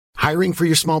Hiring for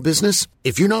your small business?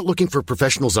 If you're not looking for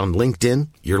professionals on LinkedIn,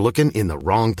 you're looking in the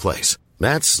wrong place.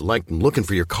 That's like looking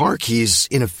for your car keys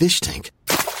in a fish tank.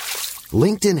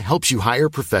 LinkedIn helps you hire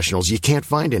professionals you can't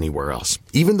find anywhere else,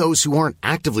 even those who aren't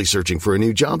actively searching for a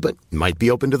new job but might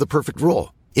be open to the perfect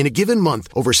role. In a given month,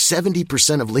 over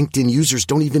 70% of LinkedIn users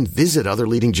don't even visit other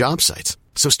leading job sites.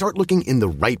 So start looking in the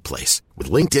right place.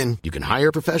 With LinkedIn, you can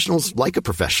hire professionals like a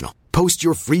professional. Post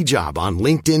your free job on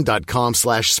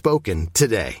linkedin.com/spoken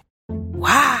today.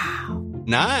 Wow.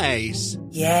 Nice.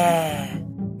 Yeah.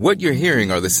 What you're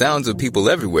hearing are the sounds of people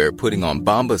everywhere putting on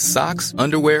Bombas socks,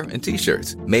 underwear, and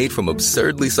T-shirts made from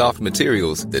absurdly soft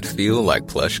materials that feel like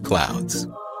plush clouds.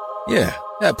 Yeah,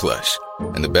 that plush.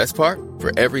 And the best part?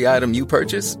 For every item you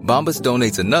purchase, Bombas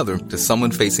donates another to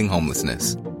someone facing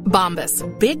homelessness. Bombas.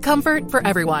 Big comfort for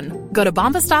everyone. Go to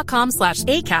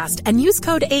bombas.com/ACAST and use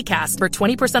code ACAST for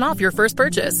 20% off your first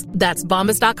purchase. That's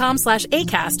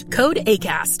bombas.com/ACAST. Code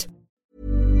ACAST.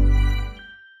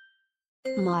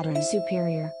 Modern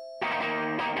Superior.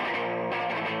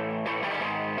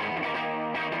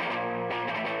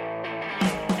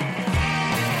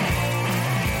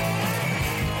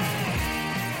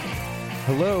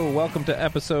 Hello, welcome to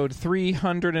episode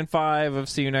 305 of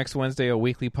See You Next Wednesday, a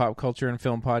weekly pop culture and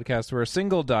film podcast where a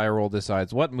single die roll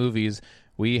decides what movies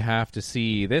we have to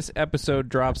see. This episode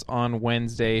drops on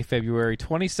Wednesday, February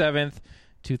 27th,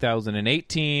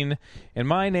 2018, and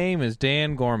my name is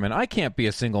Dan Gorman. I can't be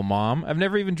a single mom. I've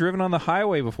never even driven on the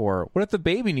highway before. What if the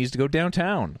baby needs to go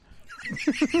downtown?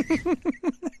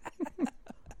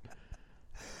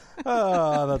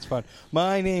 Oh, that's fun.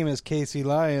 My name is Casey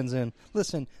Lyons, and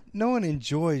listen, no one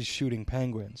enjoys shooting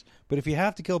penguins, but if you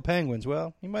have to kill penguins,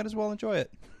 well, you might as well enjoy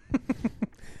it.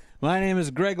 My name is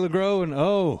Greg LeGros, and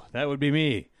oh, that would be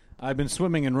me. I've been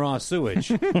swimming in raw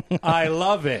sewage. I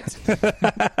love it.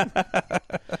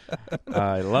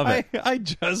 I love it. I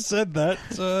just said that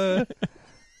a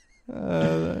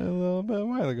little bit a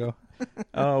while ago.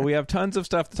 We have tons of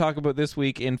stuff to talk about this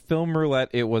week. In Film Roulette,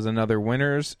 it was another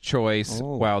winner's choice,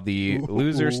 while the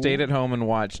loser stayed at home and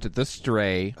watched The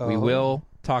Stray. We will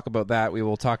talk about that. We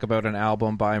will talk about an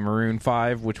album by Maroon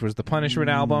 5, which was the Punishment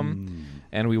album,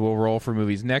 and we will roll for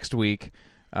movies next week.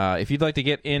 If you'd like to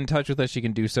get in touch with us, you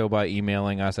can do so by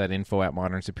emailing us at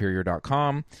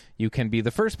info@modernsuperior.com. You can be the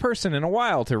first person in a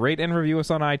while to rate and review us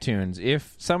on iTunes.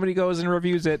 If somebody goes and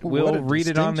reviews it, we'll read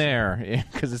it on there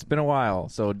because it's been a while.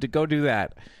 So go do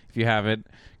that. If you haven't,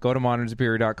 go to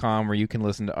modernsuperior.com where you can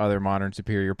listen to other Modern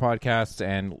Superior podcasts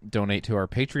and donate to our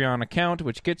Patreon account,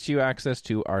 which gets you access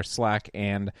to our Slack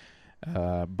and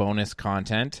bonus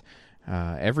content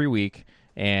every week.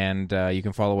 And you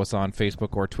can follow us on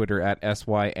Facebook or Twitter at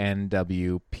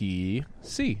SYNWPC.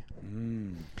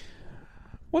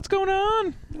 What's going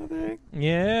on? Nothing.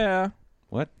 Yeah.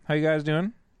 What? How you guys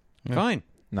doing? Fine.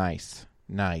 Nice.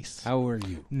 How are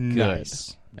you?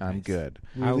 Nice. I'm good.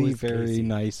 Really very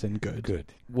nice and good. Good.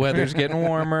 Weather's getting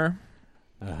warmer.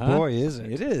 Boy, is it.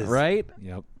 It is. Right?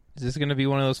 Yep. Is this going to be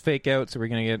one of those fake outs, or are we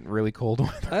going to get really cold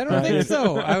weather? I don't think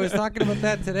so. I was talking about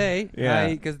that today. Yeah.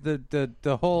 Because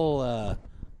the whole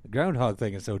groundhog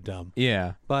thing is so dumb.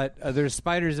 Yeah. But there's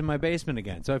spiders in my basement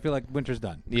again, so I feel like winter's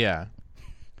done. Yeah.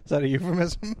 Is that a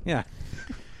euphemism? Yeah.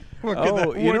 What could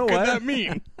that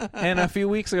mean? And a few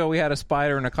weeks ago, we had a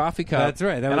spider in a coffee cup. That's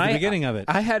right. That was the beginning of it.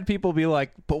 I had people be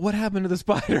like, but what happened to the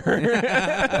spider?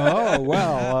 Oh,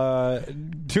 well,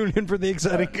 tune in for the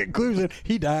exciting conclusion.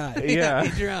 He died. Yeah.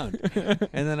 He drowned.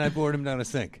 And then I bored him down a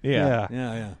sink.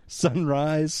 Yeah.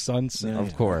 Sunrise, sunset.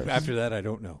 Of course. After that, I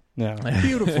don't know. Yeah.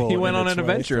 Beautiful. He went on an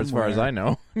adventure, as far as I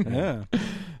know. Yeah.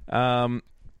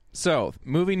 So,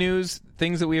 movie news,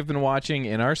 things that we have been watching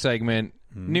in our segment,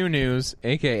 New News,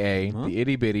 a.k.a. the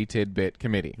Itty Bitty Tidbit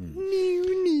Committee.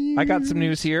 I got some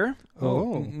news here.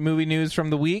 Movie news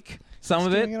from the week. Some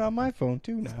of it. Doing it on my phone,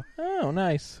 too, now. Oh,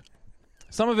 nice.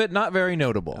 Some of it not very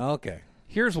notable. Okay.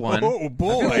 Here's one. Oh,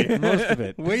 boy. Most of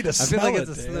it. Way to I feel sell like it,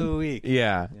 it's a Dan. slow week.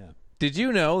 Yeah. Did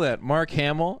you know that Mark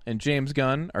Hamill and James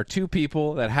Gunn are two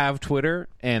people that have Twitter,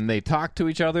 and they talked to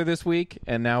each other this week,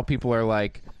 and now people are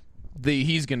like,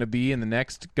 he's going to be in the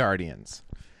next Guardians.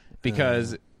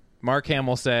 Because Mark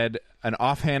Hamill said an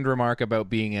offhand remark about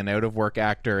being an out-of-work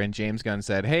actor, and James Gunn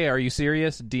said, hey, are you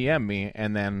serious? DM me.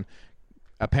 And then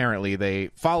apparently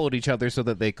they followed each other so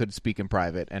that they could speak in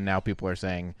private, and now people are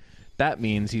saying that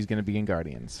means he's going to be in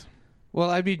Guardians. Well,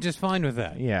 I'd be just fine with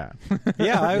that. Yeah.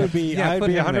 Yeah, I would be. Yeah, I'd put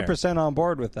be him 100% on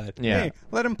board with that. Yeah. Hey,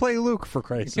 let him play Luke for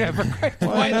Christ's sake. Yeah, for Christ's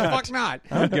why the fuck not?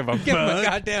 I don't give a Give him a fuck.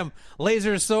 goddamn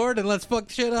laser sword and let's fuck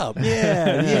shit up.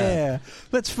 Yeah.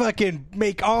 Let's fucking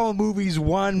make all movies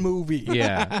one movie.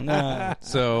 Yeah. Nah.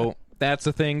 So that's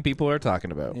the thing people are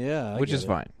talking about. Yeah, I which get is it.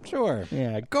 fine. Sure.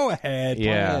 Yeah, go ahead.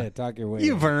 Yeah. Talk your way.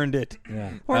 You've earned it.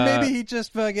 Yeah. Or maybe he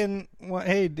just fucking,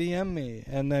 hey, DM me,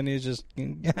 and then he's just,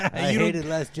 I hated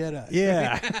Last Jedi.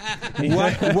 Yeah.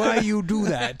 why you do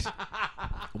that?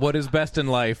 What is best in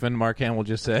life? And Mark Hamill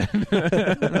just said,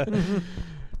 the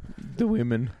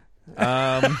women.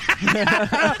 Wow,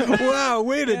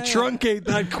 way to truncate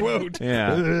that quote.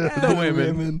 Yeah, the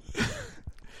women.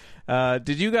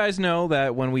 Did you guys know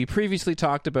that when we previously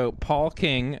talked about Paul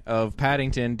King of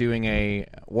Paddington doing a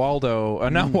Waldo,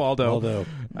 not Waldo,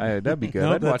 that'd be good.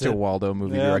 Nope, I'd watch that's a it. Waldo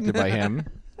movie directed by him.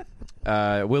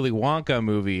 Willy Wonka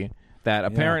movie that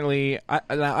apparently,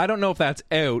 I don't know if that's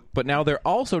out, but now they're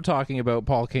also talking about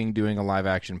Paul King doing a live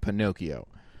action Pinocchio.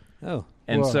 Oh.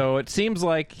 And Whoa. so it seems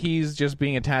like he's just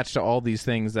being attached to all these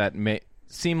things that may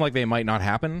seem like they might not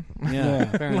happen. Yeah.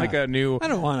 Fair Like enough. a new... I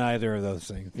don't want either of those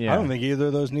things. Yeah. I don't think either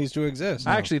of those needs to exist.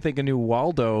 I actually think a new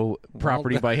Waldo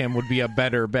property by him would be a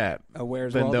better bet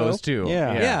Where's than Waldo? those two.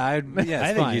 Yeah. Yeah, it's I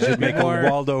think fine. you should make More- a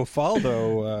Waldo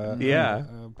Faldo.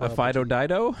 A Fido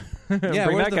Dido? Yeah, Bring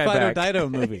where's that the guy Fido back. Dido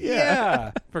movie?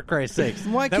 Yeah. For Christ's sakes.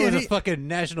 Why that can't was he- a fucking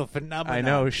national phenomenon. I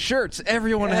know. Shirts.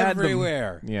 Everyone had them.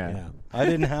 everywhere. Yeah. I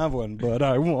didn't have one, but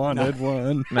I wanted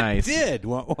one. Nice. Did.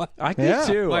 What? I did Yeah.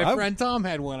 too. My I- friend Tom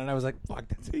had one, and I was like, fuck,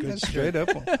 that's a Yeah, good straight up.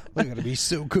 Look, gonna be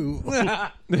so cool.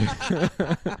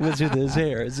 What's with his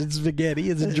hair? Is it spaghetti?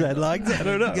 Is it dreadlocks? I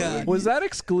don't know. God. Was that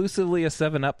exclusively a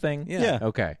 7-Up thing? Yeah.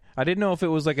 Okay. I didn't know if it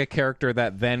was like a character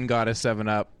that then got a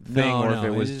 7-Up thing or if it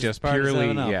was it's just part of purely...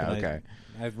 7-Up, Yeah, and okay.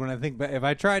 When I think back, if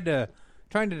I trying to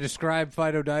describe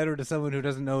Fido Dido to someone who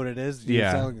doesn't know what it is, you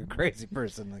Yeah. sound like a crazy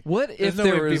person. Like, What there's if no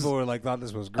there way was people were like, thought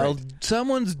this was great?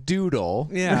 someone's doodle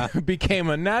Yeah. became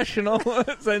a national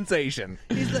sensation?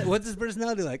 He's like, what's his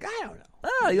personality like? I don't know.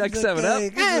 Oh, you like 7-Up?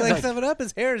 He's like 7-Up.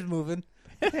 His hair is moving.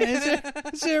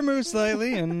 His hair moves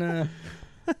slightly, and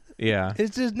Yeah.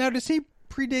 it's just, now does he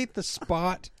predate the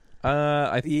Spot?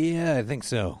 Yeah, I think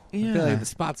so. I Yeah. feel like the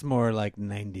Spot's more like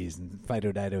 90s, and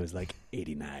Fido Dido is like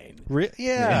 89.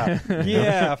 Yeah,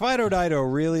 yeah. Fido Dido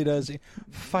really does.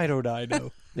 Fido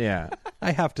Dido. Yeah.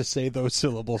 I have to say those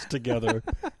syllables together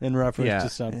in reference Yeah. to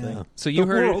something. Yeah. So you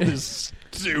The heard world it. is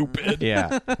stupid.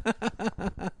 Yeah.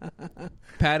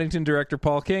 Paddington director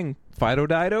Paul King. Fido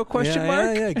Dido? Question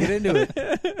mark? Yeah, get into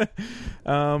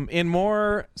it. In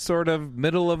more sort of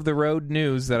middle of the road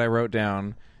news that I wrote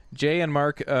down, Jay and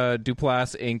Mark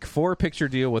Duplass ink 4-picture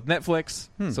deal with Netflix.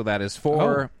 So that is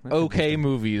 4 okay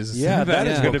movies. Yeah, that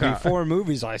is going to be will 4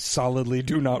 movies I solidly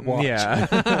do not watch.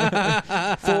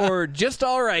 Yeah. 4 just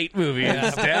all right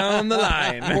movies down the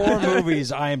line. 4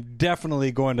 movies I am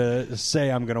definitely going to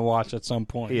say I'm going to watch at some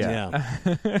point. Yeah.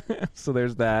 So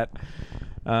there's that.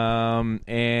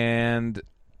 And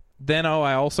then,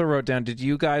 I also wrote down, did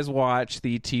you guys watch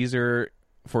the teaser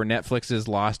for Netflix's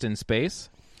Lost in Space?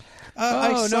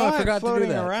 I saw I forgot it to do floating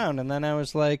that. around, and then I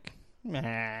was like,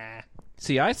 nah.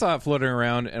 See, I saw it floating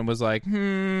around and was like,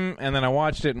 and then I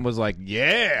watched it and was like,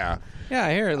 yeah, Yeah,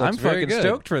 I hear it looks I'm very fucking good.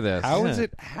 stoked for this.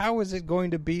 How is it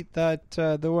going to beat that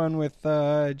the one with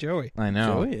Joey? I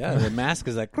know. Joey, yeah, the mask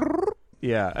is like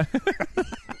Yeah.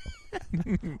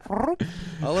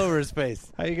 all over his face.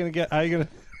 How you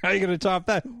gonna top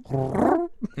that?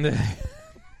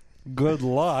 Good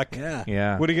luck. Yeah.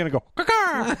 Yeah. What are you gonna go?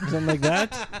 "Caw-caw," something like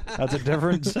that? That's a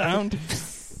different sound.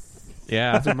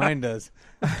 Yeah. That's what mine does.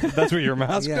 That's what your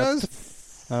mask Yeah.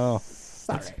 does. Oh,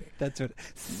 sorry. That's what.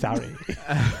 Sorry.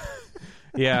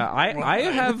 Yeah. I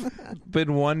have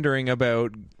been wondering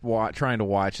about trying to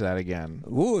watch that again.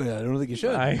 Ooh, I don't think you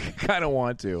should. I kind of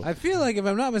want to. I feel like, if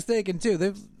I'm not mistaken, too,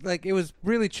 they've it was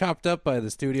really chopped up by the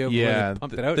studio before Yeah, they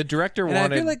pumped it out. the director and I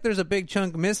wanted- feel like there's a big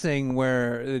chunk missing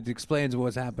where it explains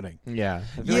what's happening. Yeah.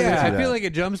 I feel like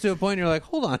it jumps to a point and you're like,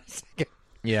 hold on a second.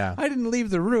 Yeah. I didn't leave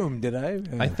the room, did I?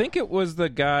 I think it was the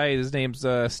guy, his name's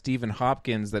Stephen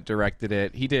Hopkins, that directed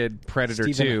it. He did Predator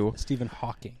 2. Stephen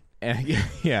Hawking. And,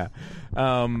 yeah.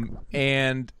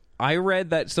 And I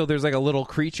read that, so there's like a little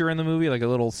creature in the movie, like a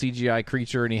little CGI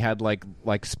creature, and he had like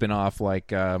spin-off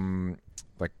like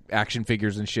action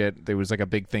figures and shit. There was like a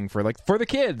big thing for the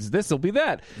kids. This'll be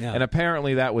that. Yeah. And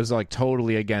apparently that was like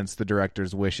totally against the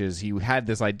director's wishes. He had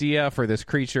this idea for this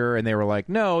creature, and they were like,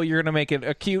 "No, you're gonna make it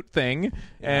a cute thing."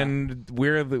 Yeah. And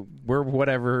we're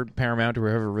whatever, Paramount or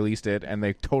whoever released it, and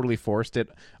they totally forced it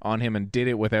on him and did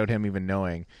it without him even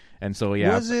knowing. And so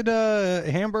Was it a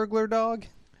Hamburglar dog?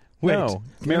 Wait, No,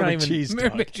 Mayor you're not even- McCheese Mayor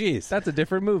dog. McCheese. That's a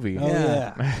different movie. Oh,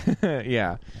 yeah.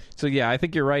 Yeah. So yeah, I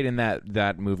think you're right in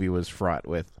that movie was fraught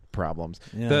with problems.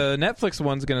 Yeah. The Netflix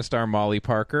one's going to star Molly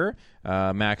Parker,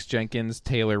 Max Jenkins,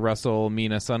 Taylor Russell,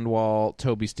 Mina Sundwall,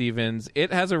 Toby Stevens.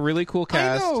 It has a really cool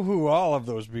cast. I know who all of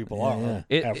those people are.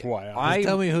 Yeah. FYI.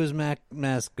 Tell me whose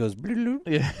mask goes.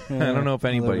 Yeah, I don't know if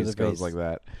anybody's the goes face. like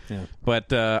that. Yeah.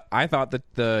 But I thought that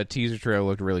the teaser trailer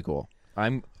looked really cool.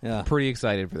 I'm pretty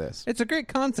excited for this. It's a great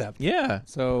concept. Yeah.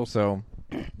 So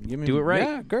do it right.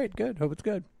 Yeah, great, good. Hope it's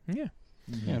good. Yeah.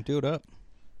 Yeah, do it up.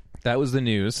 That was the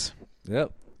news.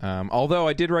 Yep. Although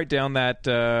I did write down that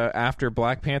after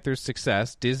Black Panther's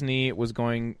success, Disney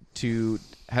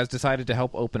has decided to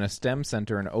help open a STEM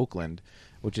center in Oakland,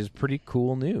 which is pretty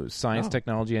cool news. Science,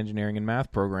 technology, engineering, and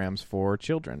math programs for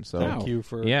children. So Thank you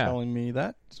for telling me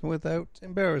that without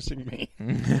embarrassing me. I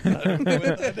don't know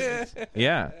what that is.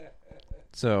 Yeah.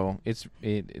 So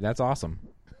that's awesome.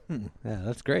 Yeah,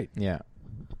 that's great. Yeah.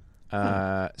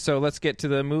 So let's get to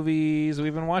the movies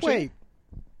we've been watching. Wait.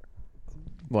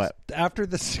 What? After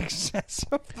the success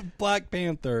of the Black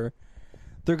Panther,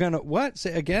 they're gonna what?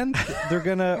 Say again? They're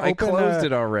gonna. I open closed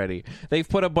it already. They've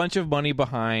put a bunch of money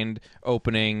behind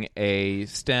opening a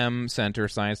STEM center,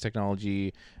 science,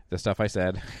 technology, the stuff I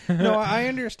said. No, I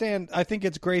understand. I think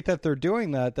it's great that they're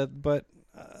doing that. But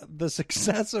the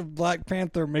success of Black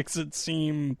Panther makes it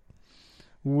seem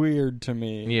weird to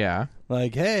me. Yeah.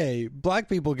 Like, hey, black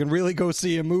people can really go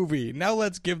see a movie. Now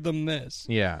let's give them this.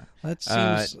 Yeah. That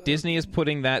seems Disney is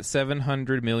putting that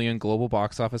 $700 million global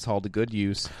box office haul to good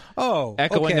use.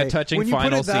 Echoing a touching when you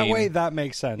final put it that scene. way, that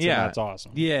makes sense. Yeah. And that's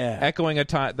awesome. Yeah. Echoing a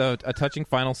touching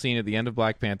final scene at the end of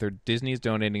Black Panther, Disney is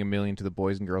donating $1 million to the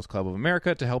Boys and Girls Club of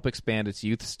America to help expand its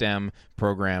youth STEM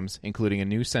programs, including a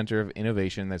new center of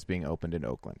innovation that's being opened in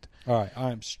Oakland. All right,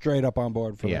 I'm straight up on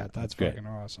board for Yeah, that. That's good. fucking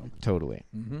awesome. Totally.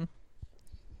 Mm-hmm.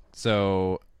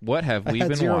 So, what have we I had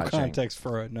been zero watching? context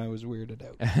for it, and I was weirded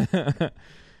out.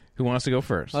 Who wants to go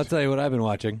first? I'll tell you what I've been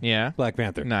watching. Yeah? Black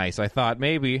Panther. Nice. I thought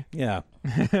maybe. Yeah.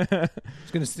 I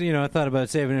was gonna, I thought about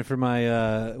saving it for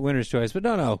my winner's choice, but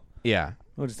no. Yeah.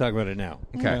 We'll just talk about it now.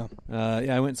 Okay.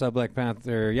 Yeah. I went and saw Black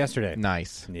Panther yesterday.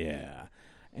 Nice. Yeah.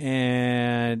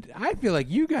 And I feel like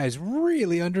you guys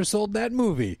really undersold that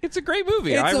movie. It's a great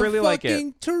movie. It's I really like it. It's a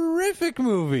fucking terrific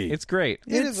movie. It's great.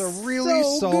 It It's is a really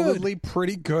so solidly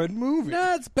pretty good movie.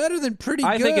 No, it's better than pretty good.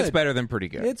 I think it's better than pretty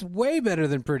good. It's way better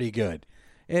than pretty good.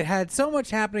 It had so much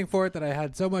happening for it that I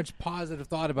had so much positive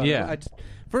thought about Yeah. it.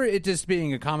 For it just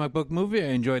being a comic book movie, I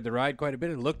enjoyed the ride quite a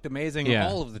bit. It looked amazing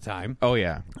all of the time. Oh,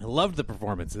 yeah. I loved the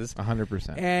performances.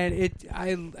 100%. And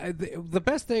the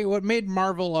best thing, what made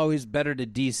Marvel always better than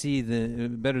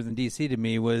DC to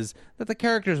me was that the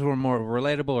characters were more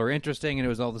relatable or interesting, and it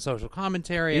was all the social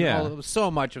commentary. And so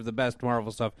much of the best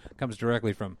Marvel stuff comes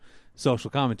directly from social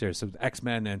commentary. So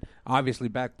X-Men, and obviously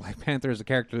Black Panther is a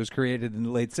character that was created in the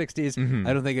late 60s. Mm-hmm.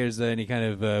 I don't think there's any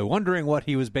kind of wondering what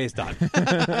he was based on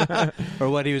or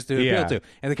what he was to appeal to.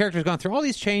 And the character's gone through all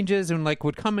these changes and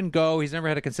would come and go. He's never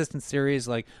had a consistent series,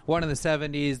 like one in the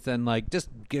 70s, then just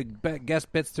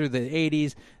guest bits through the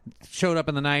 80s, showed up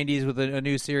in the 90s with a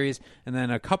new series, and then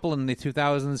a couple in the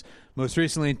 2000s, most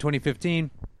recently in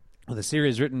 2015 with a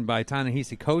series written by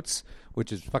Ta-Nehisi Coates,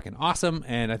 which is fucking awesome,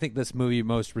 and I think this movie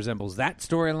most resembles that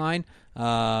storyline.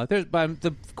 But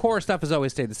the core stuff has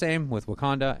always stayed the same with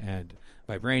Wakanda and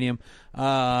Vibranium,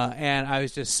 and I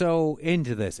was just so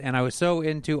into this, and I was so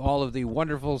into all of the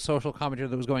wonderful social commentary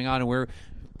that was going on, and we're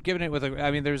giving it with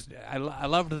I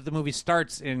loved that the movie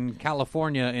starts in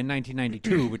California in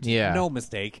 1992, which is no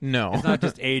mistake. No. It's not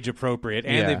just age appropriate,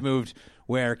 and they've moved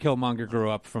where Killmonger grew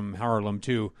up from Harlem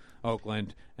to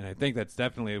Oakland, and I think that's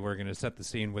definitely we're going to set the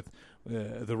scene with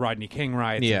the Rodney King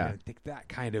riots. Yeah. And I think that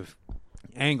kind of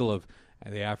angle of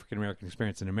the African American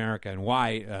experience in America and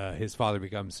why his father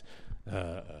becomes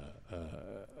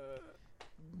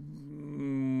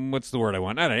what's the word I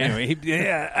want? I don't know. Anyway, he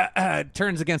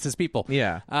turns against his people.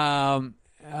 Yeah.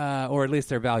 Or at least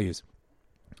their values.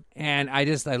 And I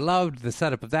loved the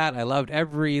setup of that. I loved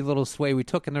every little sway we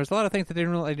took, and there was a lot of things that they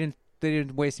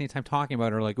didn't waste any time talking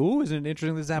about, or like, ooh, isn't it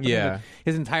interesting this happened? Yeah.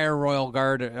 His entire royal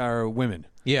guard are women.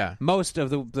 Yeah. Most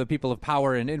of the people of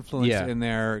power and influence in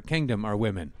their kingdom are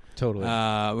women. Totally.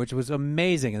 Which was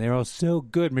amazing, and they were all so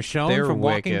good. Michonne They're from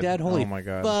Walking wicked. Dead, holy Oh my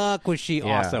God. fuck, was she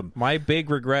awesome. My big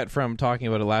regret from talking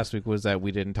about it last week was that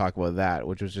we didn't talk about that,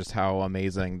 which was just how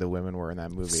amazing the women were in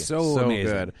that movie. So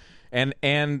amazing. Good.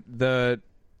 And the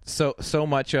so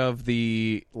much of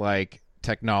the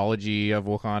technology of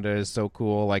Wakanda is so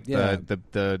cool. Like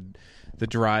the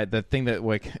drive, the thing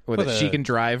that she can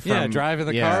drive from. Drive in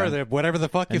the car, or whatever the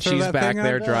fuck you and throw she's that back thing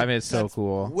there on. driving. It's so That's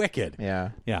cool. Wicked. Yeah.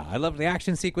 Yeah, I love the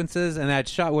action sequences and that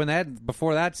shot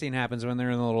before that scene happens when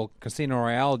they're in the little Casino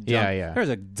Royale jump. Yeah. There's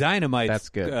a dynamite That's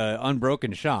good.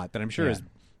 unbroken shot that I'm sure is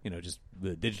just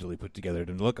digitally put together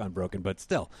to look unbroken, but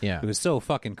still, Yeah. it was so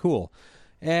fucking cool.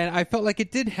 And I felt like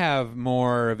it did have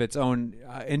more of its own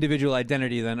individual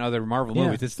identity than other Marvel Yeah.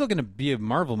 movies. It's still going to be a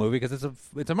Marvel movie because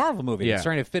it's a Marvel movie. Yeah. It's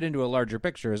trying to fit into a larger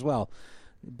picture as well.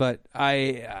 But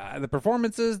the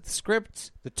performances, the script,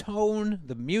 the tone,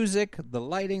 the music, the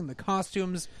lighting, the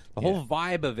costumes, the whole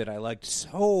vibe of it, I liked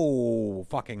so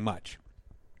fucking much.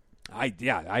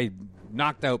 I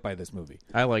knocked out by this movie.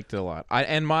 I liked it a lot.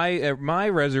 And my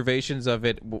reservations of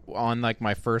it on like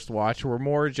my first watch were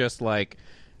more just like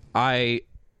I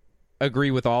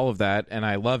agree with all of that and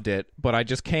I loved it, but I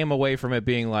just came away from it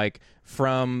being like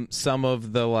from some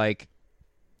of the like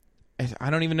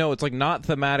I don't even know, it's like not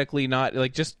thematically, not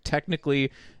like just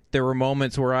technically there were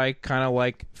moments where I kind of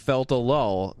like felt a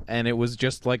lull, and it was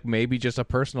just like maybe just a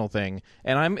personal thing.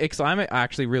 And I'm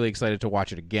actually really excited to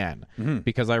watch it again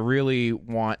because I really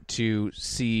want to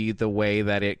see the way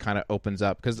that it kind of opens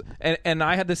up. Because and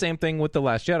I had the same thing with The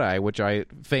Last Jedi, which I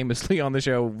famously on the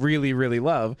show really, really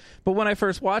love. But when I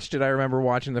first watched it, I remember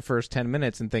watching the first 10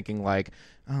 minutes and thinking like,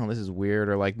 oh, this is weird,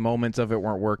 or like moments of it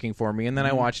weren't working for me. And then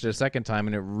I watched it a second time,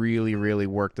 and it really, really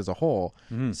worked as a whole.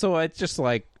 So it's just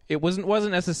like, it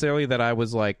wasn't necessarily that I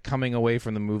was like coming away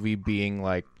from the movie being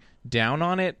like down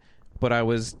on it, but I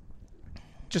was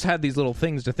just had these little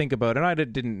things to think about, and I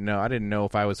didn't know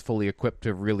if I was fully equipped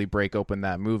to really break open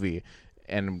that movie.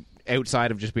 And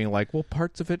outside of just being like, well,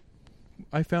 parts of it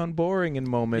I found boring in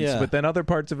moments, but then other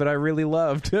parts of it I really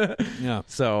loved. Yeah.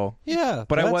 So yeah,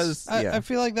 but I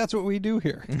feel like that's what we do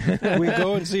here. We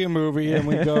go and see a movie, and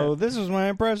we go, "This is my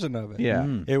impression of it."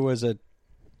 Yeah. It was a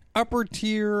upper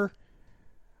tier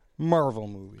Marvel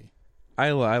movie.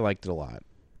 I liked it a lot,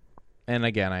 and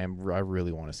again, I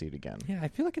really want to see it again. Yeah, I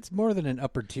feel like it's more than an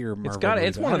upper tier Marvel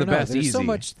It's movie. one of the best. There's so easy.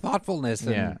 much thoughtfulness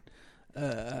and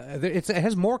it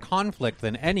has more conflict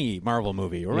than any Marvel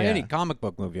movie or any comic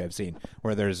book movie I've seen,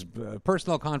 where there's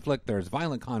personal conflict, there's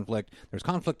violent conflict, there's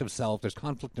conflict of self, there's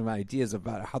conflict of ideas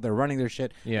about how they're running their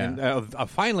shit, and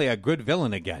finally a good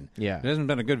villain again. Yeah. There hasn't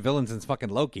been a good villain since fucking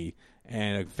Loki,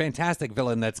 and a fantastic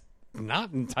villain that's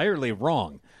not entirely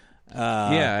wrong.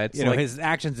 It's like, like his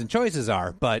actions and choices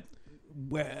are, but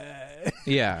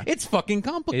yeah, it's fucking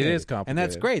complicated. It is complicated, and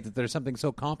that's great that there's something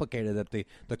so complicated at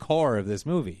the core of this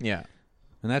movie. Yeah.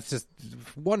 And that's just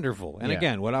wonderful. And Yeah.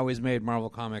 again, what always made Marvel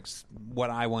Comics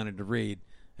what I wanted to read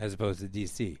as opposed to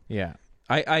DC. Yeah.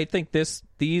 I think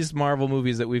these Marvel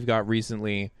movies that we've got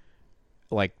recently,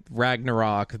 like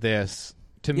Ragnarok,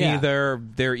 to me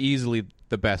they're easily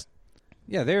the best.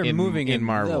 Yeah, they're in moving in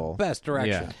Marvel. the best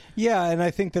direction. Yeah, and I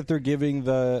think that they're giving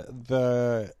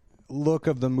the look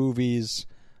of the movies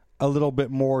a little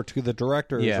bit more to the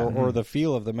directors or the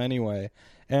feel of them anyway.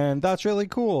 And that's really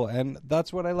cool, and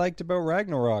that's what I liked about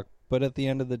Ragnarok. But at the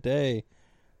end of the day,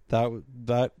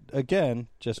 that again,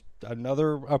 just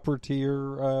another upper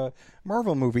tier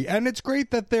Marvel movie. And it's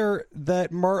great that the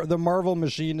Marvel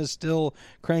machine is still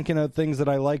cranking out things that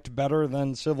I liked better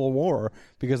than Civil War,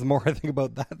 because the more I think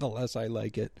about that, the less I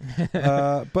like it.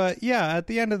 But yeah, at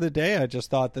the end of the day, I just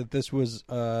thought that this was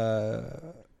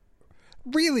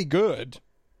really good.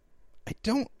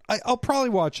 I'll probably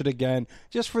watch it again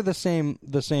just for the same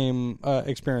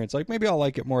experience. Like, maybe I'll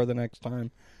like it more the next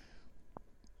time.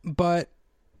 But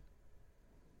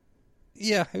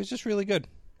yeah, it was just really good,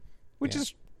 which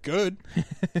is good.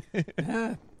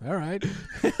 Yeah, all right.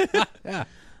 Yeah.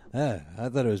 I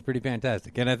thought it was pretty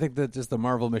fantastic. And I think that just the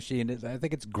Marvel machine I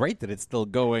think it's great that it's still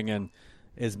going and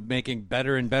is making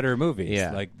better and better movies.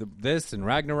 Yeah. Like this and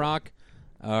Ragnarok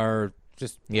are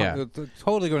just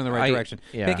totally going in the right direction.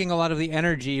 Taking a lot of the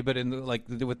energy, but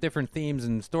with different themes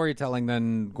and storytelling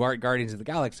than Guardians of the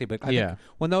Galaxy. But I think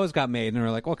when those got made, and they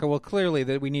were like, okay, well, clearly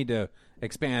that we need to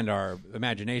expand our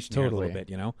imagination here a little bit,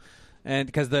 And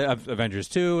because the Avengers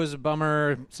 2 was a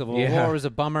bummer, Civil War was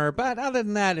a bummer, but other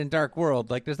than that, in Dark World,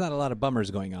 there's not a lot of bummers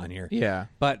going on here. Yeah.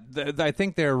 But I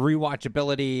think their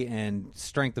rewatchability and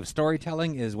strength of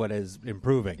storytelling is what is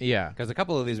improving. Yeah. Because a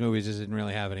couple of these movies just didn't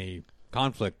really have any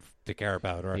conflict to care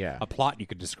about or a plot you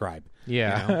could describe.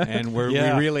 Yeah. And we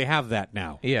really have that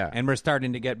now. Yeah. And we're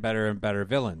starting to get better and better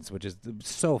villains, which is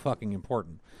so fucking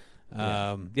important.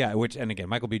 And again,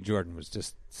 Michael B. Jordan was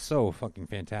just so fucking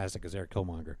fantastic as Eric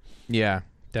Killmonger. Yeah,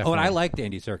 definitely. Oh, and I liked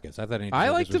Andy Serkis. I thought Andy Serkis I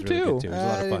liked was him really too. good too. It was a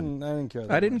lot of fun. I didn't care.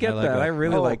 That I didn't get that. I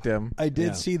really liked him. I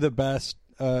did see the best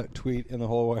tweet in the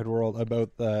whole wide world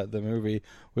about the movie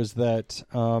was that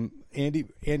Andy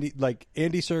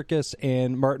Serkis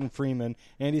and Martin Freeman.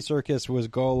 Andy Serkis was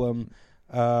Gollum.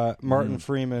 Martin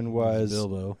Freeman was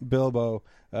Bilbo.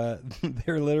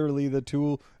 They're literally the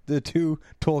two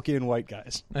Tolkien white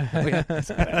guys.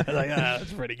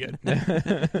 That's pretty good.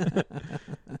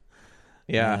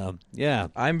 Yeah. Yeah.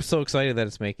 I'm so excited that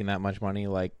it's making that much money.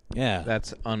 Like, Yeah.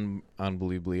 that's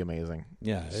unbelievably amazing.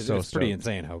 Yeah, it's So pretty stoked.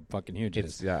 insane how fucking huge it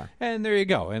It's is. yeah. And there you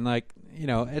go. And like, you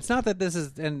know, it's not that this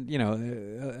is, and you know,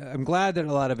 I'm glad that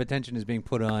a lot of attention is being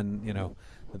put on, you know,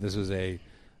 that this was a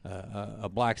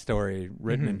black story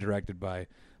written and directed by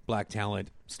black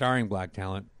talent, starring black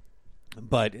talent.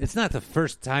 But it's not the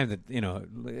first time that, you know,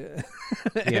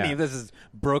 any of this is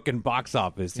broken box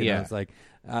office. You know, it's like,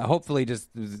 hopefully just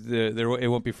it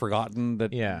won't be forgotten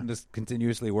that this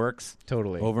continuously works.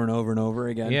 Totally. Over and over and over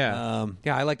again. Yeah.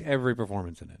 Yeah, I liked every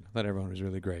performance in it. I thought everyone was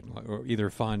really great, or either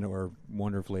fun or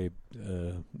wonderfully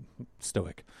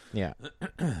stoic. Yeah.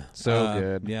 So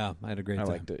good. Yeah, I had a great time.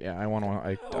 I liked it. Yeah,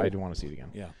 I do want to see it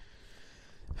again.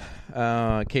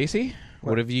 Yeah. Casey,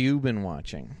 what have you been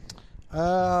watching?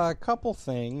 A couple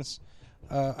things.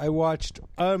 I watched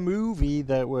a movie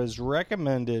that was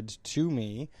recommended to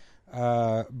me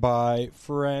by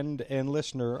friend and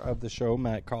listener of the show,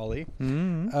 Matt Colley.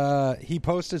 Mm-hmm. He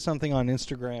posted something on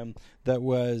Instagram that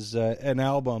was an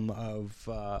album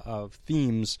of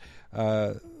themes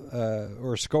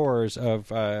or scores of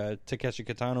Takeshi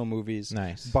Kitano movies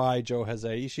by Joe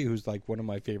Hisaishi, who's like one of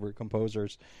my favorite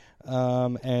composers.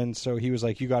 And so he was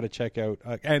like, you got to check out,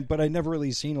 but I'd never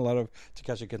really seen a lot of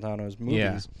Takeshi Kitano's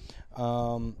movies.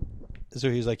 So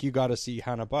he's like, you got to see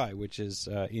Hanabi, which is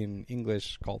in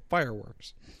English called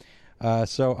Fireworks.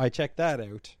 So I checked that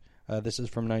out. This is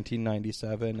from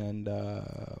 1997, and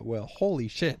well, holy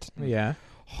shit. Yeah.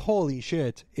 Holy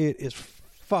shit. It is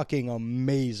fucking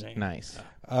amazing. Nice.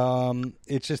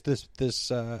 It's just this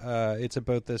it's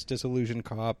about this disillusioned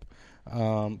cop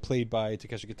played by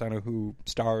Takeshi Kitano, who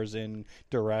stars in,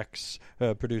 directs,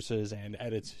 produces, and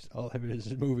edits all of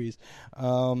his movies.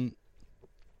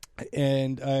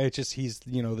 And it's just he's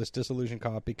this disillusioned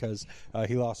cop because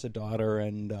he lost a daughter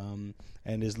and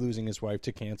is losing his wife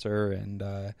to cancer, and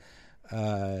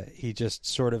he just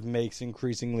sort of makes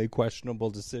increasingly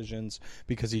questionable decisions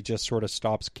because he just sort of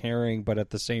stops caring, but at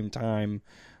the same time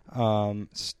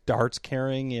starts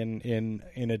caring in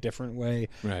a different way.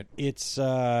 Right. It's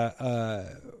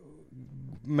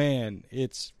man,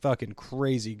 it's fucking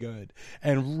crazy good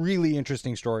and really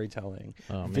interesting storytelling.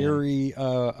 Very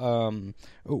one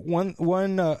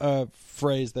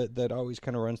phrase that always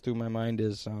kind of runs through my mind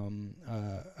is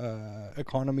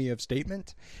economy of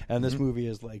statement, and this movie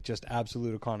is like just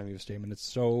absolute economy of statement. It's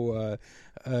so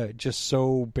just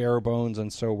so bare bones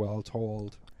and so well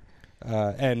told.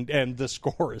 And the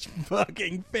score is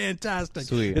fucking fantastic.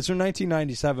 Sweet. It's from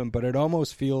 1997, but it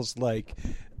almost feels like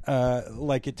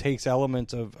it takes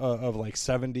elements of like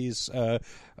 70s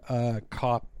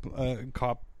cop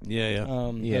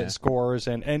scores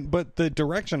but the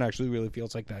direction actually really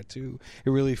feels like that too. It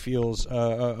really feels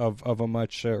of a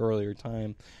much earlier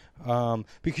time,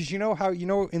 because you know how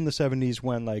in the 70s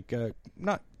when like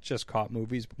not just cop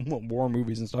movies, war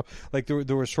movies and stuff, like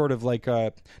there was sort of like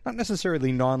not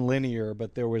necessarily non-linear,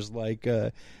 but there was like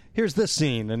here's this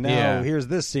scene and now here's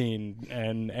this scene,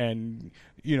 and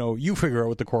you figure out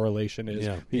what the correlation is.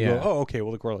 You go, oh, okay,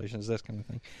 well the correlation is this kind of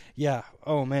thing. Yeah.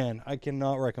 Oh man, I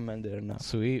cannot recommend it enough.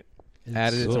 Sweet.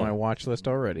 Added it to my watch list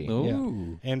already.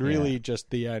 Ooh. Yeah. And really just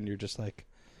the end, you're just like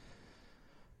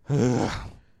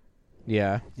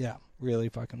yeah, really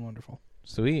fucking wonderful.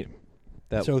 Sweet.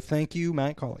 So thank you,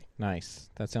 Matt Colley. Nice.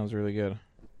 That sounds really good.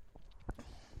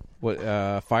 What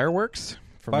Fireworks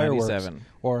from Fireworks 97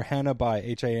 or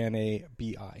Hanabi,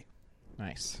 Hanabi.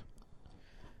 Nice.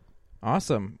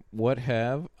 Awesome. What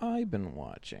have I been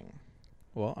watching?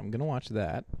 Well, I'm going to watch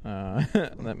that.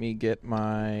 Let me get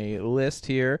my list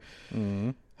here.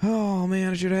 Oh,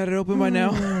 man, I should have had it open by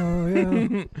now.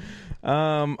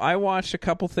 I watched a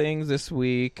couple things this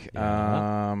week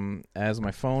as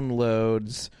my phone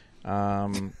loads.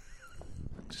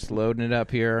 Just loading it up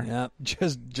here. Yep.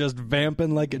 Just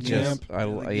vamping like a champ.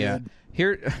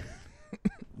 Here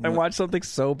I watched something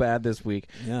so bad this week.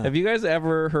 Yeah. Have you guys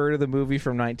ever heard of the movie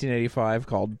from 1985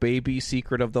 called Baby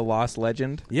Secret of the Lost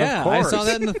Legend? Yeah, I saw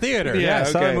that in the theater. I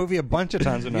saw that movie a bunch of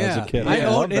times when I was a kid. I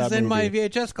own it's in my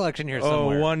VHS collection here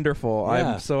somewhere. Oh, wonderful.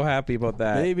 Yeah. I'm so happy about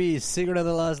that. Baby Secret of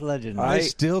the Lost Legend. I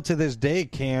still to this day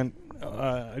can't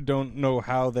I don't know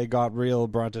how they got real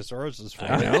brontosauruses from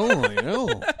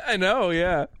it. I know,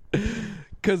 yeah.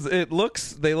 Because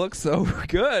they look so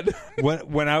good.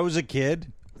 When I was a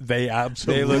kid, they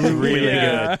absolutely look really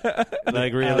good.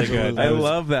 Like really good. I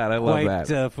love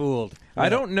that. Fooled. I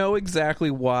don't know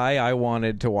exactly why I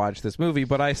wanted to watch this movie,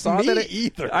 but I saw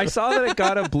I saw that it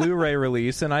got a Blu-ray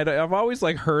release, and I've always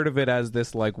like heard of it as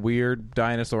this like weird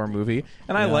dinosaur movie,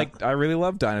 and I really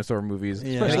love dinosaur movies,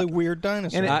 especially weird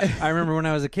dinosaurs. I remember when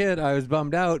I was a kid, I was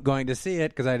bummed out going to see it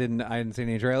because I didn't see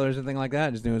any trailers or anything like that.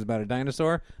 I just knew it was about a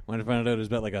dinosaur. When I found out it was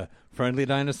about like a friendly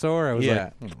dinosaur, I was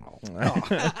like,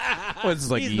 it's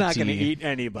like he's not going to eat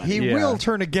anybody. He will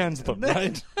turn against them,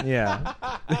 right? Yeah.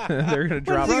 They're going to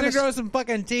drop. He's going to grow some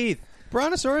fucking teeth.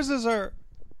 Brontosauruses are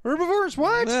herbivores.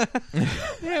 What?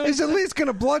 He's at least going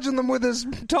to bludgeon them with his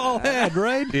tall head,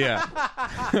 right? Yeah.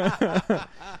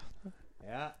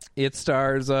 It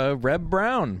stars Reb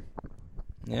Brown.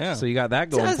 Yeah. So you got that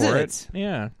going for it.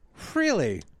 Yeah.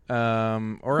 Really?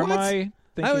 Am I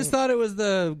thinking... I always thought it was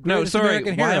the greatest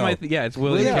American hero. Why am I... it's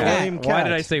William Cat. Why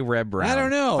did I say Reb Brown? I don't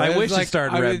know. I wish it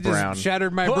starred Reb Brown. Just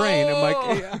shattered my brain. I'm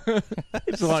like... I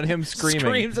just want him screaming.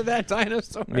 Screams at that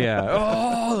dinosaur. Yeah.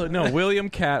 Oh, no. William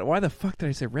Cat. Why the fuck did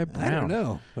I say Reb Brown? I don't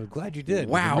know. I'm glad you did.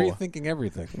 Wow. I'm rethinking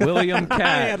everything. William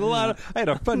Cat. I had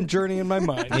a fun journey in my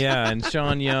mind. Yeah, and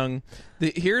Sean Young.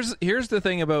 Here's the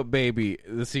thing about Baby,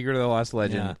 The Secret of the Lost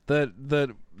Legend. Yeah.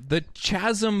 The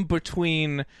chasm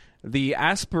between the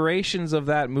aspirations of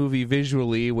that movie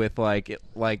visually with like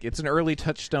it's an early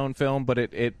Touchstone film, but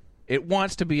it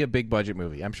wants to be a big budget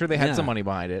movie. I'm sure they had some money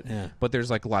behind it, but there's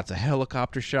like lots of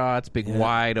helicopter shots, big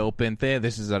wide open thing.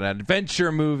 This is an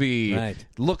adventure movie. Right.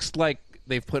 Looks like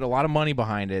they've put a lot of money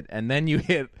behind it, and then you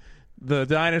hit the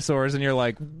dinosaurs, and you're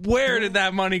like, where did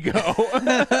that money go?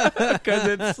 Because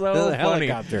it's so funny.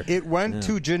 Helicopter. It went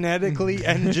to genetically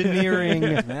engineering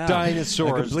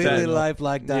dinosaurs. A completely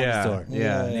lifelike dinosaur.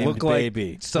 Yeah. Look like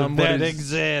Baby. That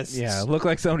exists. Yeah, look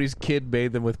like somebody's kid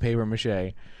bathed them with paper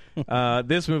mache.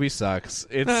 This movie sucks.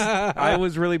 I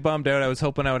was really bummed out. I was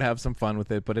hoping I would have some fun with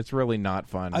it, but it's really not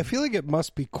fun. I feel like it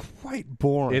must be quite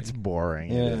boring. It's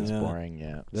boring. Yeah. It's boring.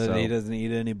 Yeah. He doesn't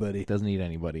eat anybody. Doesn't eat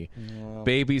anybody.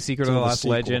 Baby Secret of the Lost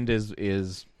Legend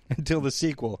is until the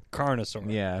sequel, Carnosaur.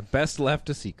 Yeah, best left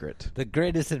a secret. The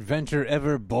greatest adventure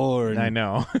ever born. I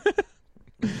know.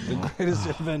 The greatest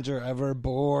adventure ever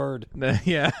born.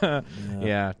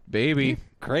 Yeah. Baby.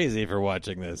 Crazy for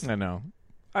watching this. I know.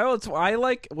 I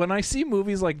like when I see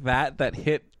movies like that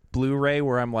hit Blu-ray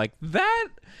where I'm like, that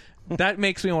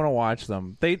makes me want to watch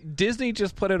them. Disney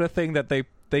just put out a thing that they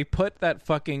put that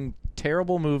fucking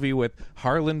terrible movie with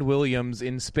Harland Williams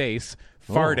in space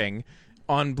farting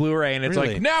on Blu-ray, and it's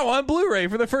like, now on Blu-ray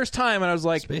for the first time, and I was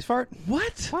like, space fart?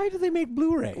 What? Why do they make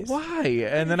Blu-rays? Why?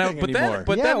 And then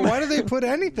why do they put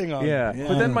anything on? Yeah.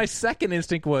 But then my second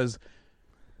instinct was,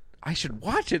 I should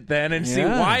watch it then and see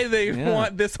why they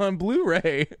want this on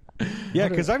Bluray. Yeah,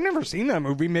 because I've never seen that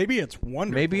movie. Maybe it's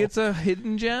wonderful. Maybe it's a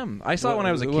hidden gem. I saw it when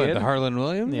I was a kid. The Harland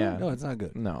Williams? Yeah. No, it's not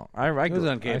good. No. It was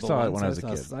on cable. I saw it when I was a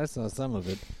kid. I saw some of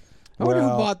it. I wonder who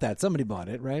bought that. Somebody bought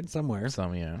it, right? Somewhere.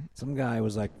 Some guy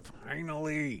was like,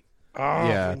 finally. Oh,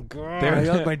 yeah. God. I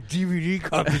got my DVD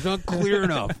copy's not clear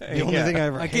enough. The only thing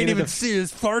I can't even see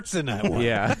his farts in that one.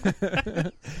 Yeah.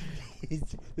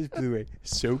 This Blu-ray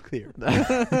so clear.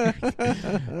 They're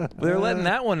letting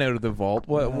that one out of the vault.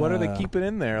 What are they keeping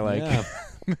in there? Like,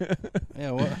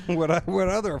 what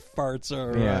other farts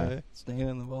are staying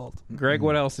in the vault? Greg,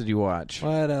 what else did you watch?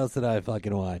 What else did I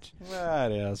fucking watch?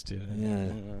 What else did I?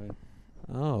 Yeah.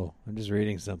 Oh, I'm just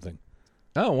reading something.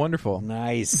 Oh, wonderful.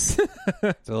 Nice.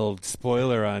 It's a little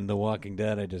spoiler on The Walking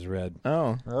Dead I just read.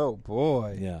 Oh,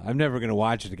 boy. Yeah, I'm never going to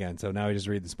watch it again, so now I just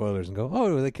read the spoilers and go,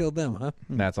 oh, they killed them, huh?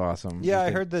 That's awesome. Yeah,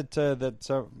 I heard that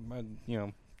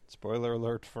spoiler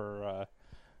alert for...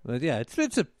 But yeah,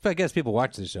 I guess people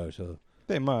watch the show, so...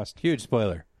 They must. Huge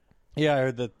spoiler. Yeah, I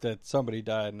heard that somebody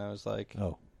died, and I was like...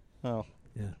 Oh. Yeah.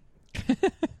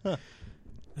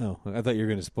 Oh, I thought you were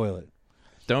going to spoil it.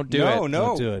 Don't do it. No.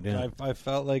 Don't do it, yeah. I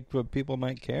felt like people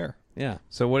might care. Yeah.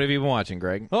 So what have you been watching,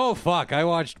 Greg? Oh, fuck. I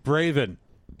watched Braven.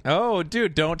 Oh,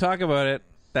 dude, don't talk about it.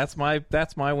 That's my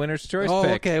winner's choice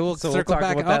pick. Okay, we'll circle talk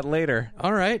back about that later.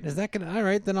 All right. Is that gonna? All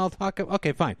right, then I'll talk.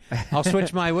 Okay, fine. I'll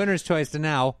switch my winner's choice to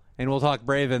now, and we'll talk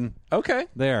Braven. Okay.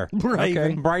 There.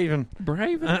 Braven.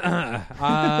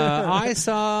 I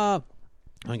saw.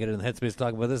 I'll get in the headspace to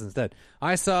talk about this instead.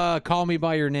 I saw Call Me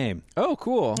By Your Name. Oh,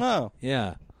 cool. Oh.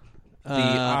 Yeah. The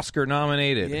Oscar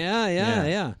nominated.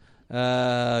 Yeah.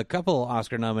 A couple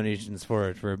Oscar nominations for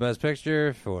it, for Best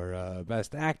Picture, for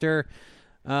Best Actor.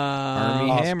 Armie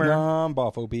Hammer.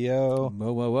 Boffo B.O.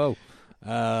 Whoa.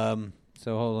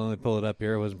 So hold on, let me pull it up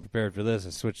here. I wasn't prepared for this. I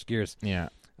switched gears. Yeah.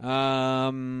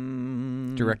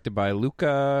 Directed by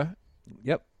Luca.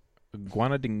 Yep.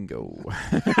 Guadagnino.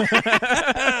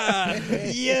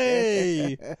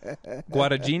 Yay!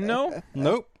 Guadagnino?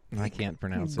 Nope. I can't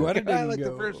pronounce it. I like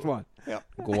the first one.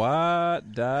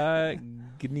 Guadagnino.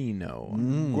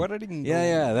 Guadagnino.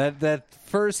 Yeah. That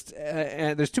first,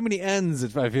 there's too many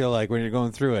N's, I feel like, when you're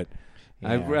going through it.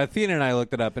 Yeah. Athena and I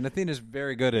looked it up, and Athena's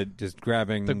very good at just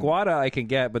grabbing The Guada I can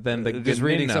get, but then the just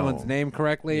reading Guadagnino. someone's name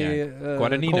correctly.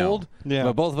 Guadagnino. Cold. Yeah.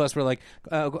 But both of us were like,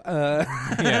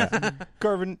 Yeah.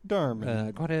 Garvin Darman. yeah,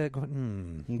 that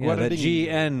Guadagnino.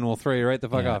 GN will throw you right the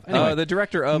fuck Yeah. off. Anyway, The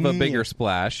director of A Bigger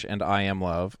Splash and I Am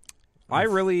Love. I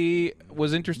really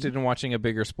was interested in watching A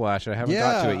Bigger Splash. I haven't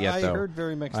got to it yet, though. I heard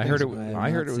very mixed I things. heard have I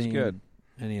heard not it was seen good.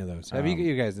 Any of those? Have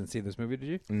you guys didn't see this movie? Did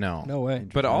you? No. No way.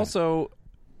 But also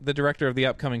the director of the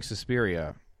upcoming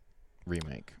Suspiria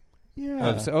remake.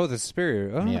 Yeah. The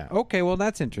Superior. Oh, Yeah. Okay, well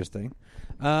that's interesting.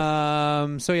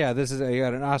 So yeah, this is you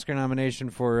got an Oscar nomination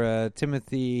for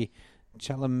Timothy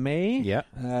Chalamet.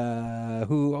 Yeah.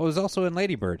 Who was also in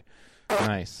Lady Bird.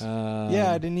 Nice.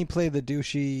 Yeah, didn't he play the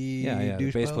douchey Yeah, the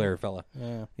douche bass fellow? player fella.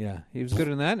 Yeah. Yeah, he was good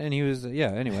in that, and he was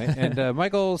anyway. And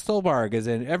Michael Stolbarg is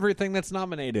in everything that's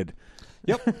nominated.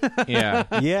 Yep.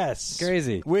 Yeah. Yes.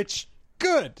 Crazy. Which,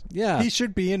 good. Yeah. He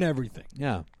should be in everything.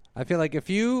 Yeah. I feel like if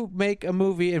you make a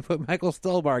movie and put Michael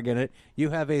Stolbarg in it, you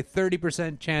have a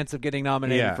 30% chance of getting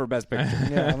nominated Yeah. for Best Picture.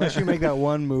 Yeah, unless you make that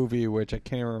one movie, which I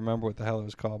can't even remember what the hell it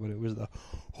was called, but it was the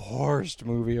worst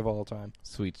movie of all time.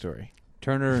 Sweet story.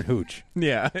 Turner and Hooch.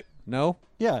 Yeah. No?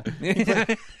 Yeah.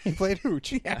 He played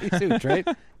Hooch. Yeah, he's Hooch, right?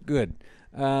 Good.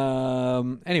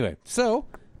 Anyway, so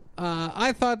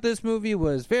I thought this movie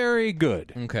was very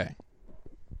good. Okay.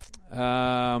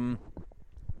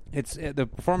 It's the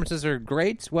performances are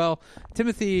great. Well,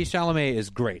 Timothy Chalamet is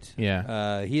great.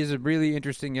 Yeah. He is a really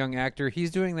interesting young actor.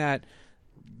 He's doing that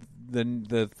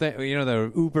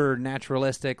the uber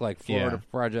naturalistic like Florida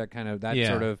Project kind of that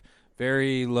sort of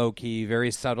very low key, very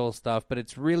subtle stuff, but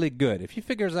it's really good. If he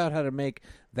figures out how to make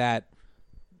that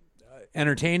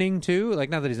entertaining too, like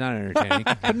not that he's not entertaining,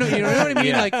 but no, you know what I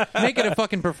mean? Like make it a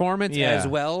fucking performance as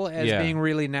well as being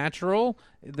really natural.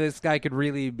 This guy could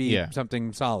really be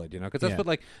something solid, because that's what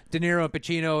like De Niro and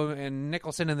Pacino and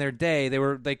Nicholson in their day,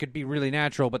 they could be really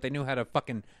natural, but they knew how to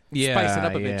fucking spice it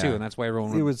up a bit too, and that's why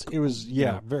everyone It was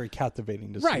very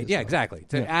captivating to see. right, exactly.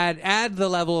 To add the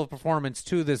level of performance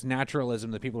to this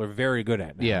naturalism that people are very good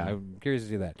at now. Yeah. I'm curious to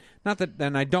see that. Not that,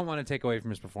 and I don't want to take away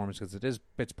from his performance because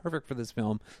it's perfect for this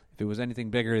film. If it was anything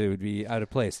bigger, it would be out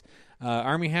of place.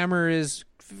 Armie Hammer is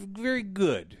very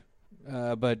good,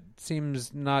 but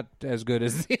seems not as good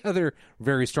as the other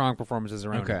very strong performances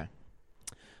around him.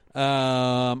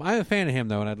 I'm a fan of him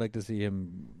though, and I'd like to see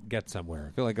him get somewhere.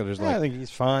 I feel like there's I think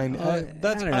he's fine. I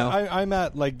don't know. I'm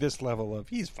at like this level of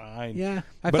he's fine. Yeah,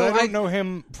 but I don't know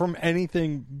him from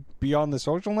anything beyond The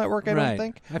Social Network. I don't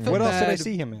think. What else did I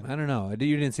see him in? I don't know.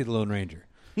 You didn't see The Lone Ranger.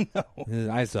 No.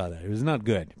 I saw that. It was not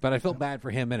good, but I felt bad for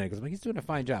him in it because he's doing a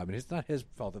fine job, and it's not his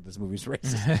fault that this movie's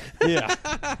racist.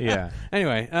 Yeah.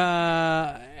 Anyway,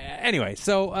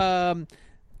 so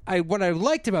what I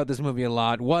liked about this movie a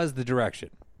lot was the direction.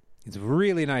 It's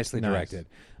really nicely directed,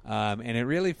 and it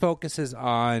really focuses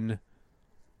on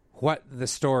what the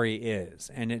story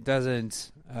is, and it doesn't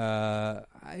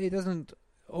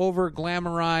over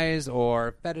glamorize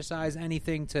or fetishize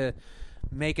anything to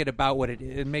make it about what it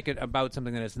is, make it about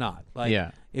something that it's not.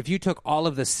 Like, if you took all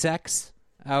of the sex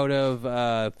out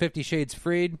of 50 Shades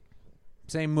Freed,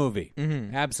 same movie.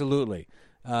 Mm-hmm. Absolutely.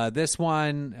 This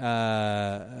one,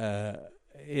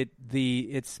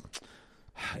 it's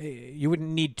you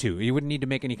wouldn't need to. You wouldn't need to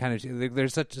make any kind of.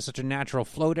 There's such a natural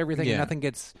flow to everything. And nothing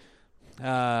gets.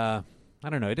 I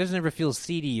don't know. It doesn't ever feel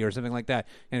seedy or something like that.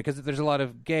 And because there's a lot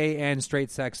of gay and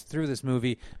straight sex through this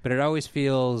movie, but it always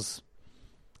feels.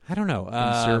 I don't know.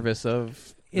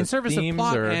 In service of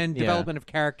plot and development of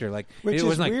character. Like Which it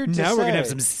was like, weird to now we're gonna have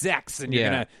say. some sex, and you're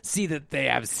gonna see that they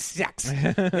have sex.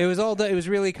 It was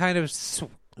really kind of.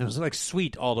 It was like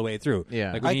sweet all the way through.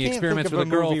 Yeah. Like when I he can't experiments think of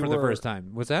with a a girl movie for the where- first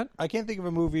time. What's that? I can't think of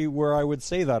a movie where I would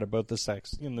say that about the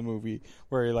sex in the movie,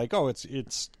 where you're like, oh,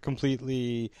 it's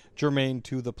completely germane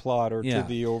to the plot or to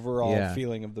the overall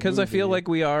feeling of the movie. Because I feel like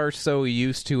we are so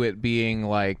used to it being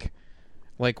like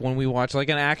when we watch like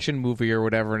an action movie or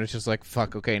whatever, and it's just like,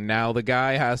 fuck, okay, now the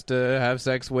guy has to have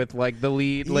sex with like the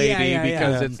lead lady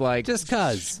because it's like just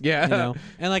cause, yeah.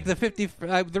 And like the 50.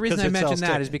 The reason I mentioned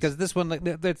that is because this one, like,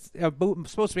 that's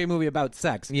supposed to be a movie about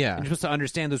sex. Yeah, and you're supposed to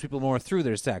understand those people more through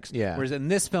their sex. Yeah. Whereas in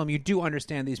this film, you do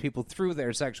understand these people through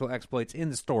their sexual exploits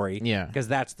in the story. Yeah, because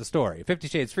that's the story. 50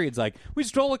 Shades Freed, it's like, we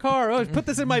stole a car. Oh, put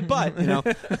this in my butt.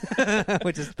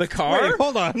 Which is the car. Wait,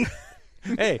 hold on.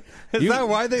 Hey, is that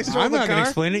why they stole I'm the not car? going to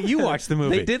explain it. You watch the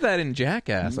movie. They did that in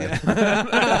Jackass.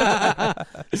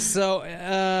 So,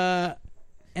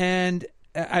 and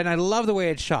and I love the way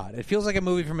it's shot. It feels like a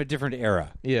movie from a different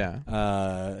era. Yeah.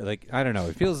 Like, I don't know.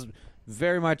 It feels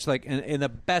very much like in the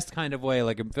best kind of way,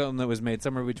 like a film that was made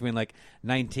somewhere between like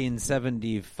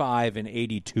 1975 and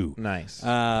 82. Nice.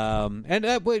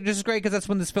 Which is great because that's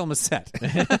when this film is set.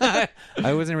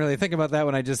 I wasn't really thinking about that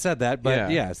when I just said that,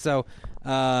 but yeah. So,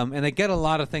 and they get a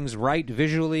lot of things right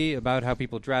visually about how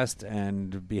people dressed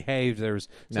and behaved. There was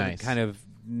something kind of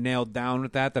nailed down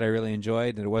with that I really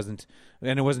enjoyed, and it wasn't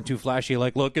too flashy.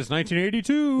 Like, look, it's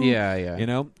 1982. Yeah. You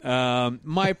know,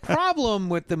 my problem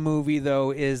with the movie though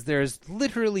is there's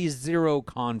literally zero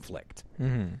conflict.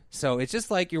 Mm-hmm. So it's just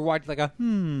like you're watching like a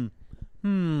the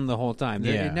whole time.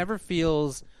 Yeah. It never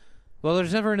feels. Well,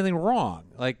 there's never anything wrong.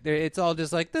 Like it's all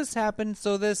just like this happened,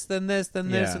 so this, then this,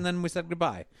 then this, and then we said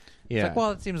goodbye. Yeah. It's like,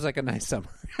 well, it seems like a nice summer,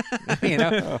 you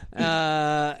know.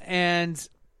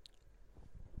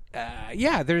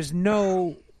 There's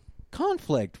no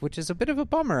conflict, which is a bit of a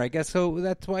bummer, I guess. So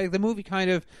that's why the movie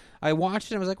I watched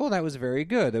it and I was like, well, that was very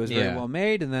good. That was very well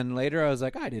made. And then later I was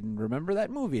like, I didn't remember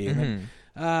that movie.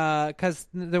 Because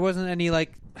there wasn't any,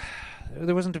 like,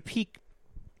 there wasn't a peak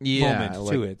moment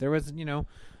to it. There wasn't,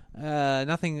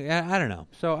 nothing, I don't know.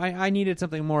 So I needed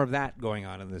something more of that going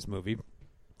on in this movie.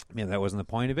 I mean, that wasn't the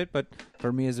point of it, but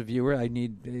for me as a viewer, I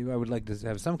would like to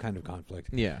have some kind of conflict.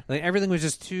 Yeah. Like, everything was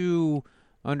just too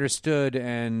understood,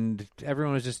 and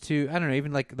everyone was just too, I don't know,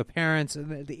 even like the parents,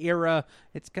 the era.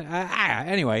 It's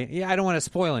anyway. Yeah, I don't want to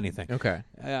spoil anything. Okay.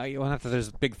 Well, after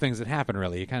there's big things that happen,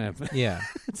 really, you kind of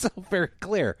it's all very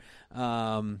clear.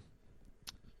 After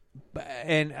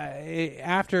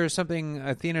something,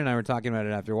 Athena and I were talking about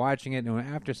it after watching it, and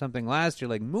after something last year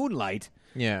like Moonlight,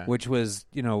 which was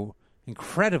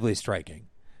incredibly striking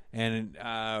and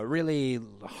really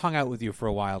hung out with you for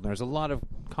a while. There's a lot of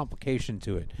complication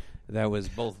to it that was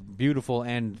both beautiful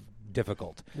and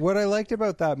difficult. What I liked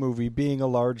about that movie being a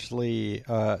largely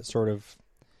sort of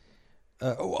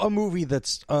a movie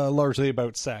that's largely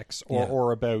about sex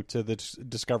or about the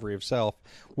discovery of self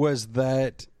was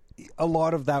that a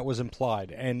lot of that was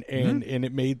implied, and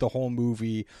it made the whole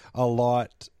movie a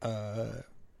lot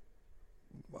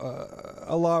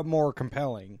more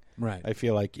compelling. Right. I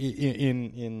feel like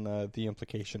in the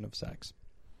implication of sex.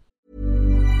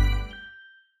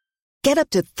 Get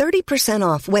up to 30%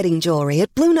 off wedding jewelry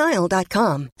at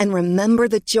BlueNile.com and remember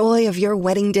the joy of your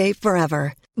wedding day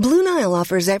forever. Blue Nile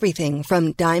offers everything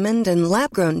from diamond and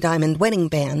lab-grown diamond wedding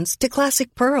bands to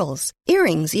classic pearls,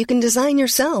 earrings you can design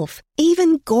yourself,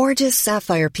 even gorgeous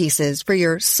sapphire pieces for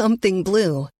your something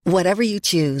blue. Whatever you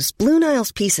choose, Blue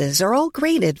Nile's pieces are all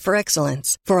graded for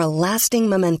excellence, for a lasting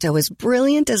memento as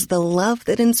brilliant as the love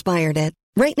that inspired it.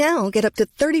 Right now, get up to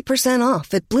 30%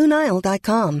 off at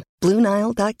BlueNile.com.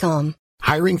 BlueNile.com.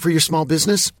 Hiring for your small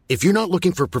business? If you're not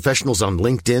looking for professionals on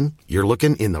LinkedIn, you're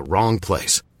looking in the wrong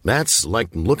place. That's like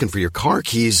looking for your car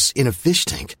keys in a fish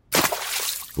tank.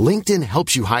 LinkedIn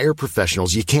helps you hire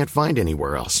professionals you can't find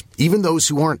anywhere else, even those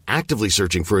who aren't actively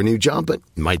searching for a new job but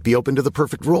might be open to the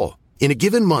perfect role. In a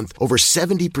given month, over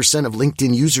 70% of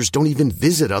LinkedIn users don't even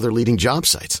visit other leading job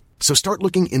sites. So start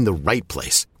looking in the right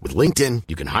place. With LinkedIn,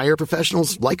 you can hire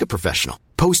professionals like a professional.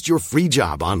 Post your free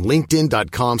job on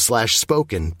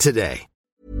linkedin.com/spoken today.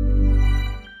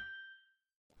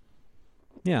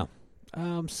 Yeah.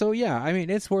 I mean,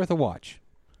 it's worth a watch.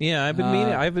 Yeah, I've been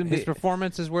meaning. His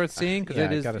performance is worth seeing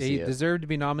because he deserved to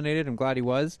be nominated. I'm glad he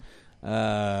was.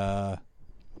 And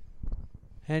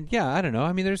I don't know.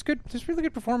 I mean, there's really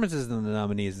good performances in the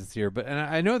nominees this year. But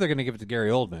I know they're going to give it to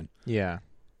Gary Oldman. Yeah.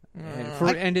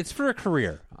 And it's for a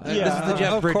career. This is the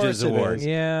Jeff Bridges Award.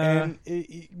 Yeah.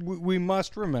 And we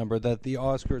must remember that the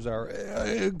Oscars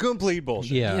are complete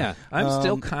bullshit. Yeah. I'm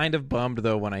still kind of bummed,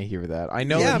 though, when I hear that. I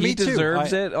know that he too.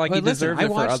 deserves it. Like, he deserves it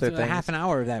for other things. I watched half an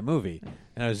hour of that movie,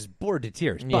 and I was bored to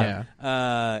tears. But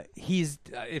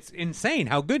it's insane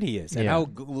how good he is, and how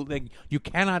you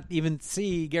cannot even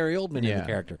see Gary Oldman in the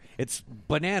character. It's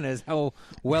bananas how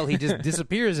well he just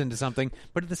disappears into something.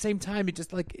 But at the same time,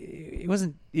 it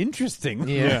wasn't interesting.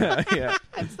 Yeah.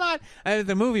 It's not.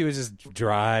 The movie was just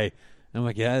dry. I'm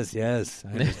like, yes,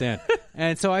 I understand.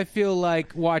 And so I feel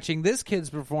like watching this kid's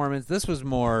performance, this was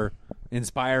more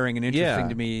inspiring and interesting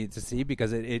to me to see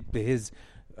because his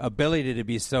ability to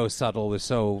be so subtle was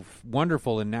so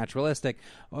wonderful and naturalistic.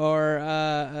 Or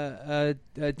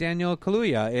Daniel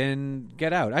Kaluuya in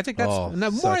Get Out. I think that's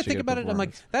the more I think about it, I'm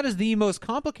like, that is the most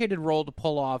complicated role to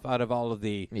pull off out of all of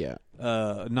the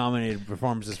nominated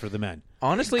performances for the men.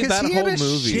 Honestly, that he whole had a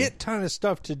movie, shit ton of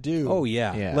stuff to do. Oh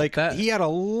yeah. Like he had a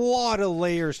lot of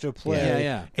layers to play.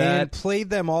 Yeah. And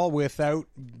played them all without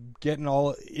getting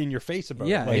all in your face about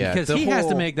Yeah, it. Like, because he has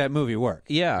to make that movie work.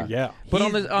 Yeah, Yeah. But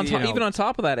He's, even on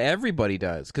top of that, everybody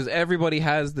does, because everybody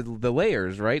has the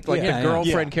layers, right? Like Yeah, the yeah.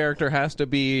 girlfriend character has to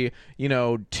be,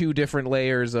 two different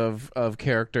layers of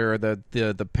character.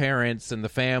 The parents and the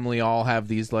family all have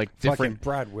these like fucking different,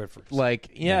 Brad Whitford.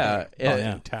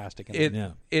 Fantastic. in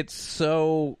it. It's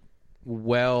so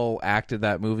well acted,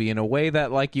 that movie, in a way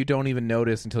that like you don't even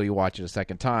notice until you watch it a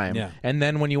second time. Yeah. And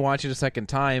then when you watch it a second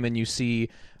time and you see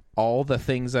all the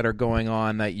things that are going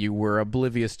on that you were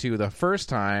oblivious to the first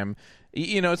time,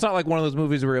 it's not like one of those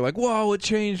movies where you're like, whoa,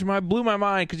 it blew my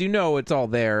mind, because it's all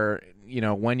there.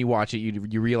 When you watch it,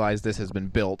 you realize this has been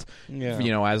built,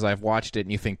 as I've watched it,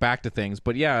 and you think back to things.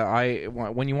 But yeah,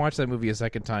 when you watch that movie a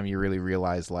second time, you really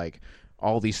realize like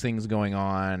all these things going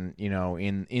on,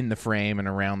 in the frame and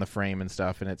around the frame and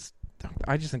stuff. And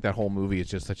I just think that whole movie is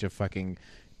just such a fucking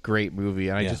great movie.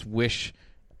 And I just wish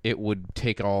it would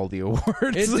take all the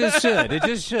awards. It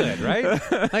just should,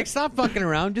 right? Like, stop fucking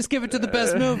around. Just give it to the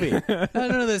best movie.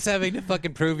 None of this having to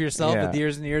fucking prove yourself with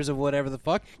years and years of whatever the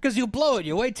fuck. Because you'll blow it.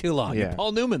 You'll wait too long. Yeah. You're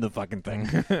Paul Newman, the fucking thing.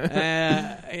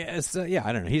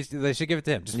 I don't know. They should give it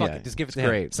to him. Just give it to him.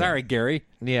 Great. Sorry, Gary.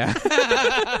 Yeah.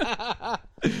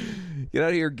 Get out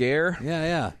of here, Gare.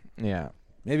 Yeah. Yeah.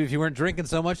 Maybe if you weren't drinking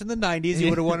so much in the 90s, you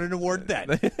would have won an award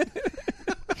then.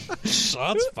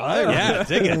 Shots fired. Yeah,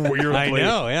 take it. Weirdly. I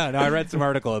know, yeah. No, I read some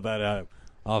article about how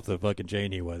off the fucking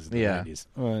chain he was in the 90s.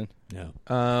 Right. Yeah.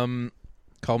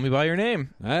 Call Me By Your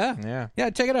Name. Yeah,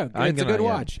 check it out. It's a good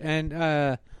watch.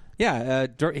 And,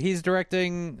 he's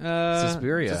directing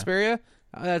Suspiria.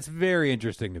 That's very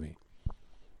interesting to me.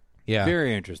 Yeah.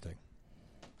 Very interesting.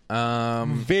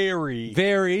 Very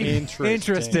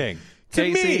interesting. To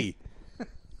Casey? me.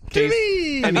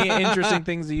 Any interesting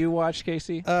things that you watched,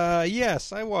 Casey?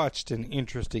 Yes, I watched an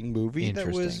interesting movie that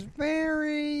was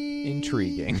very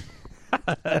intriguing.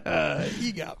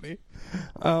 You got me.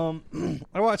 I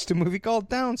watched a movie called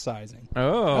Downsizing.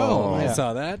 Oh, I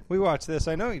saw that. We watched this.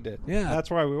 I know you did. Yeah. That's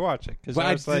why we watched it. Because But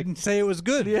I was like, didn't say it was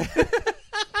good. Yeah.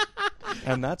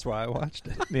 and that's why I watched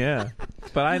it. Yeah.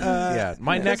 But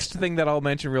my next thing that I'll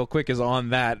mention real quick is on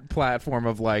that platform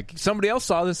of like, somebody else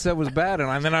saw this, said it was bad,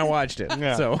 and then I watched it.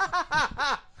 Yeah. So,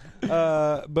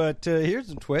 but here's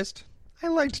the twist. I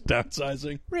liked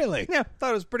Downsizing. Really? Yeah, thought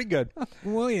it was pretty good.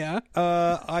 Well, yeah.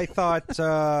 I thought,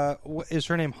 is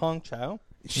her name Hong Chow?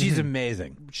 She's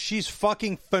amazing. She's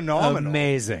fucking phenomenal.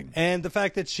 Amazing. And the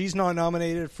fact that she's not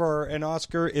nominated for an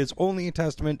Oscar is only a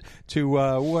testament to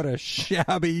what a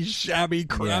shabby,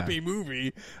 crappy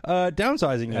movie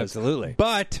Downsizing is. Absolutely.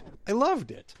 But I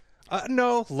loved it.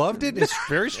 No, loved it is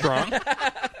very strong.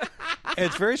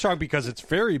 It's very strong because it's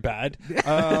very bad.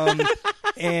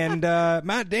 And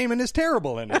Matt Damon is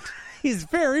terrible in it. He's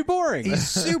very boring. He's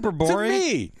super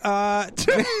boring.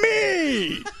 To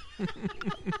me!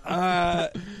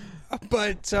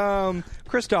 But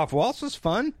Christoph Waltz was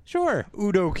fun. Sure.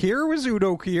 Udo Kier was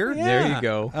Udo Kier. Yeah. there you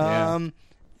go.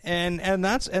 And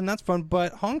that's fun.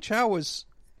 But Hong Chow was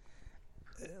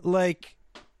like,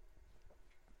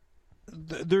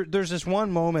 there's this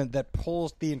one moment that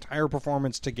pulls the entire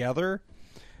performance together.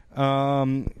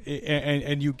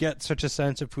 And you get such a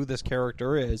sense of who this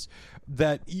character is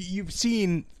that you've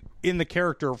seen in the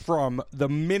character from the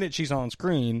minute she's on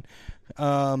screen.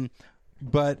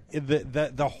 But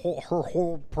her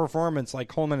whole performance like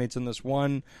culminates in this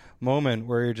one moment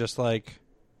where you're just like,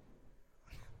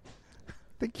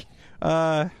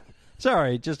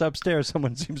 sorry, just upstairs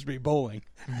someone seems to be bowling.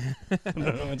 I don't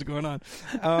know what's going on.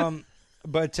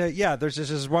 But there's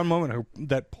just this one moment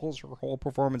that pulls her whole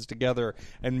performance together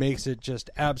and makes it just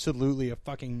absolutely a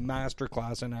fucking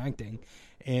masterclass in acting.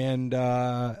 And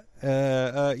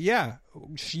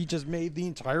she just made the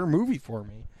entire movie for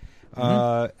me.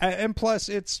 And plus,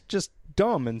 it's just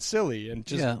dumb and silly and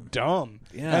just dumb.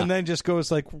 Yeah. And then just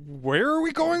goes like, where are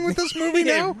we going with this movie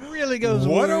now? It really goes.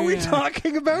 What are we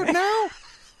talking about now?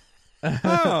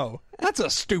 Oh, that's a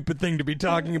stupid thing to be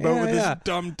talking about with this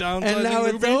dumb downsizing and now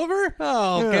movie. It's over?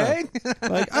 Oh, okay.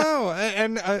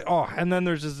 Yeah. And then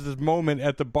there's this moment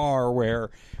at the bar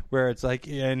where it's like,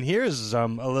 and here's a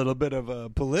little bit of a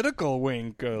political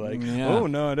wink, oh,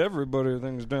 not everybody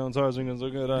thinks downsizing is a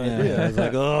good idea. Yeah. It's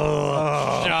like,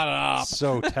 shut up.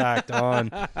 So tacked on.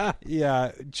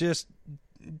 Yeah, just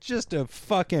a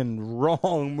fucking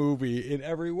wrong movie in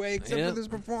every way except for this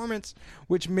performance,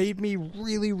 which made me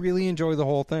really, really enjoy the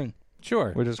whole thing.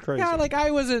 Sure. Which is crazy. Yeah, like I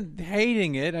wasn't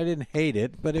hating it. I didn't hate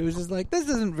it, but it was just like, this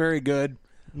isn't very good.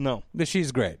 No. But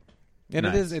she's great. And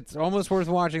Nice. it's almost worth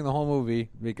watching the whole movie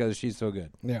because she's so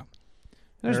good. Yeah.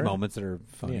 There's moments that are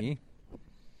funny.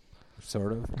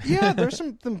 Sort of. Yeah, there's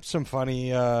some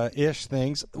funny ish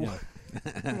things. Yeah.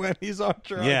 when he's on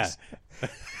drugs. Yeah.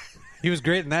 He was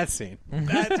great in that scene.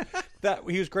 That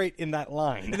he was great in that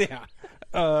line. Yeah.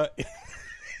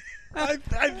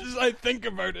 I think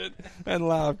about it and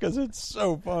laugh because it's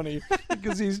so funny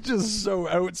because he's just so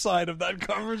outside of that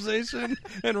conversation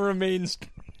and remains.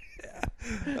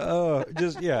 So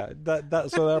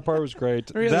that part was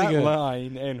great. Really that good.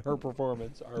 line and her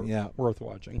performance are worth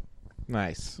watching.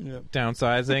 Nice. Yeah.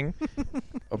 Downsizing,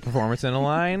 a performance in a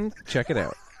line. Check it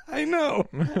out. I know.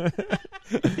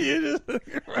 You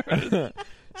just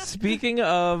Speaking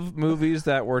of movies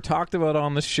that were talked about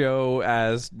on the show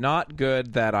as not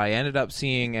good that I ended up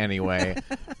seeing anyway,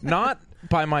 not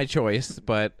by my choice,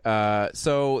 but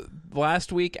so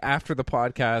last week after the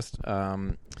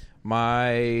podcast,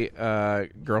 my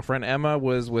girlfriend Emma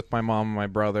was with my mom and my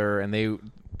brother, and they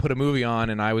put a movie on,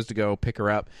 and I was to go pick her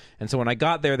up. And so when I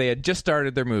got there, they had just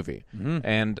started their movie.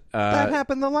 And that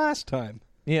happened the last time.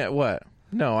 Yeah, what?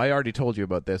 No, I already told you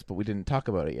about this, but we didn't talk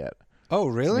about it yet. Oh,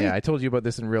 really? Yeah, I told you about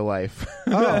this in real life.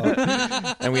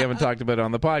 Oh. And we haven't talked about it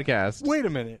on the podcast. Wait a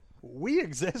minute. We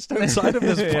exist outside of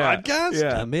this podcast?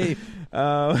 Yeah. Me.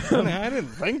 I didn't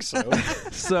think so.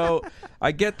 So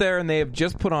I get there, and they have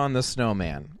just put on The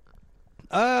Snowman.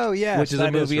 Oh, yeah. Which is a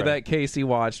movie that Casey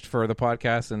watched for the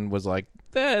podcast and was like,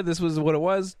 this was what it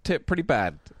was. Pretty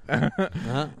bad.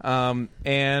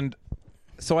 And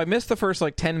so I missed the first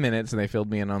 10 minutes, and they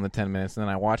filled me in on the 10 minutes, and then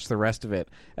I watched the rest of it.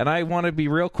 And I want to be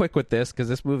real quick with this because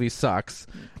this movie sucks.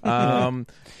 But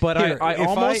Here, I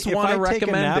almost want to recommend take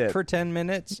a nap it for 10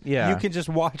 minutes. Yeah. You can just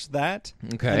watch that.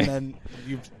 Okay. And then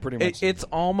you've pretty much. It's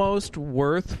almost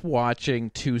worth watching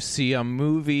to see a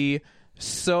movie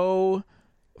so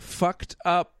fucked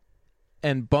up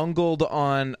and bungled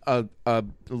on a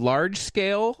large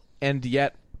scale, and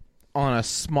yet on a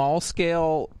small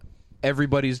scale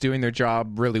everybody's doing their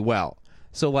job really well.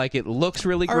 So it looks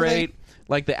really great.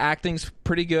 The acting's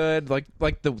pretty good. Like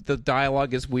the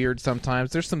dialogue is weird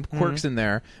sometimes. There's some quirks in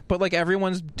there, but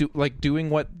everyone's doing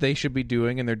what they should be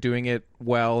doing, and they're doing it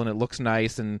well, and it looks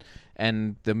nice, and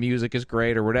the music is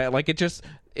great or whatever.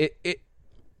 It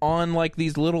on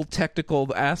these little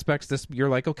technical aspects, you're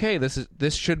like, okay,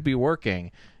 this should be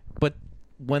working, but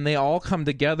when they all come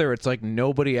together, it's like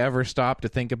nobody ever stopped to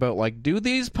think about do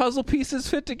these puzzle pieces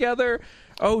fit together?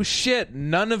 Oh shit,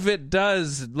 none of it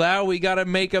does. Now we got to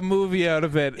make a movie out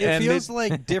of it. It feels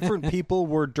like different people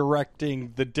were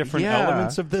directing the different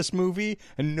elements of this movie,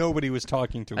 and nobody was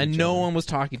talking to each other. And no one was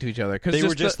talking to each other because they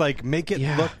were just make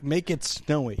it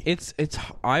snowy. It's.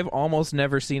 I've almost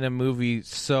never seen a movie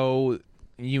so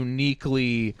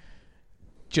uniquely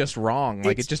just wrong.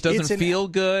 It just doesn't feel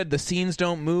good. The scenes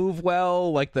don't move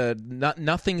well.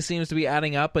 Nothing seems to be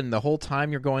adding up, and the whole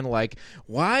time you're going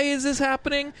why is this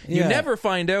happening? You never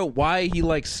find out why he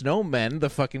likes snowmen, the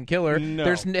fucking killer. No.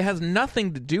 It has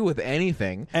nothing to do with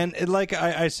anything. And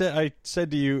I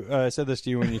said to you, said this to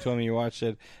you when you told me you watched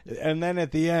it, and then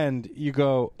at the end you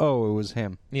go, oh, it was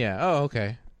him. Yeah. Oh,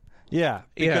 okay. Yeah,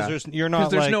 because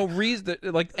there's no reason,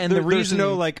 and the reason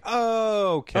there's no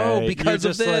oh, okay, oh, because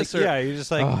of this, you're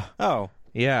just oh,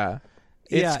 yeah,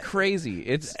 it's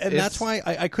crazy. That's why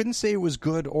I couldn't say it was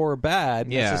good or bad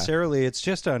necessarily. It's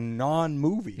just a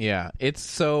non-movie. Yeah, it's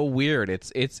so weird.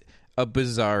 It's a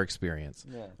bizarre experience.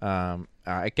 Yeah.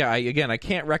 I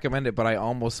can't recommend it, but I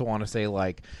almost want to say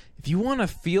if you want to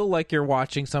feel like you're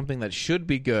watching something that should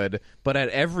be good, but at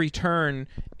every turn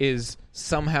is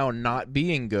somehow not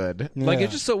being good.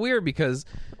 It's just so weird because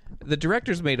the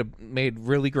directors made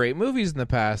really great movies in the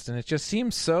past, and it just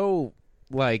seems so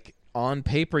on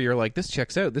paper you're this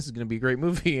checks out. This is going to be a great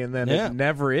movie, and then it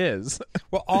never is.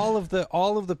 Well, all of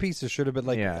the pieces should have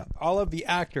been all of the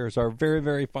actors are very,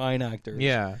 very fine actors.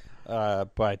 Yeah.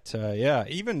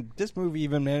 Even this movie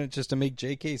manages to make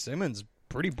J.K. Simmons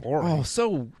pretty boring. Oh,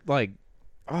 so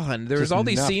and there's all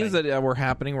these scenes that were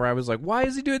happening where I was like, why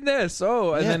is he doing this?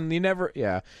 Oh, and then you never,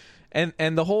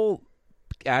 and the whole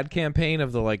ad campaign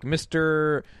of the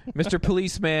Mr.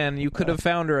 Policeman, you could have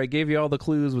found her. I gave you all the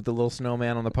clues with the little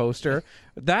snowman on the poster.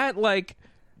 That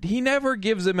he never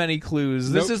gives him any clues.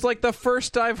 Nope. This is the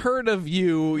first I've heard of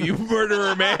you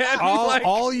murderer man.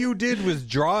 all you did was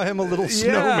draw him a little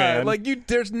snowman.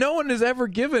 There's no one has ever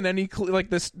given any clue.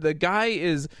 The guy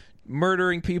is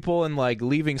murdering people and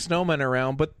leaving snowmen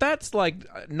around, but that's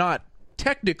not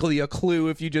technically a clue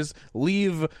if you just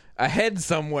leave a head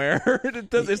somewhere.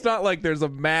 It's not like there's a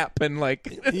map and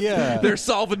they're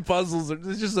solving puzzles.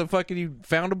 It's just you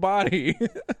found a body.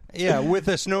 Yeah, with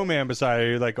a snowman beside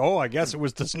you. You're oh, I guess it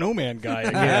was the snowman guy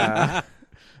again. Yeah.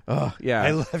 Oh, yeah.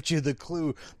 I left you the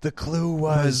clue. The clue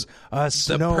was a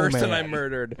snowman. The person I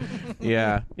murdered.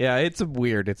 Yeah. It's so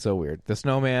weird. The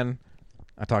snowman,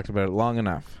 I talked about it long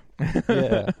enough.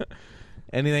 Yeah.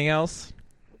 Anything else?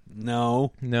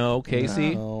 No. No,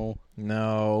 Casey? No.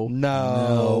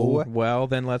 No. Well,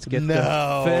 then let's get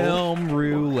the film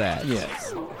roulette.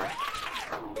 Yes.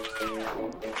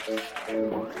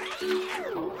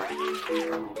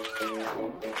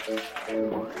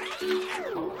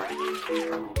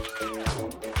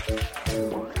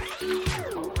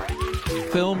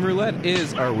 Film Roulette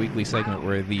is our weekly segment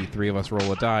where the three of us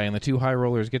roll a die, and the two high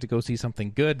rollers get to go see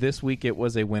something good. This week it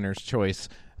was a winner's choice,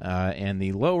 and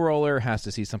the low roller has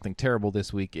to see something terrible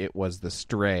this week. It was The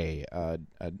Stray, a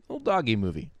little doggy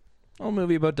movie. A little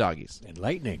movie about doggies. And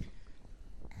lightning.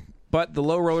 But the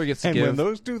low roller gets to And give... when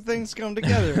those two things come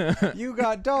together, you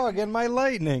got dog in my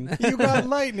lightning. You got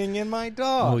lightning in my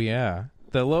dog. Oh, yeah.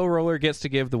 The low roller gets to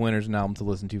give the winners an album to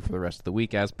listen to for the rest of the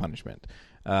week as punishment.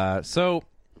 So,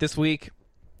 this week...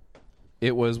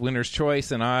 It was winner's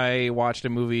choice, and I watched a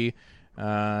movie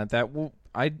that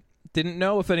I didn't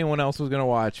know if anyone else was going to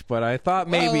watch, but I thought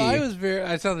maybe. Well,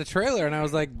 I saw the trailer, and I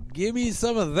was like, "Give me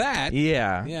some of that."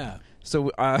 Yeah. So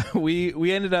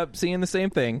we ended up seeing the same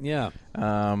thing. Yeah.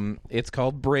 It's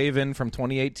called Braven from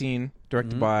 2018,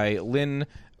 directed by Lynn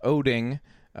Oding,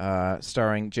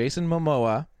 starring Jason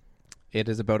Momoa. It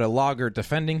is about a logger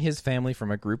defending his family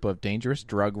from a group of dangerous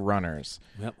drug runners.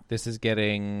 Yep. This is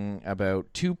getting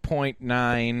about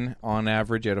 2.9 on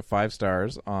average out of 5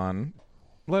 stars on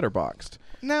Letterboxd.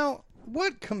 Now,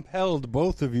 what compelled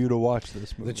both of you to watch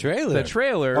this movie? The trailer. The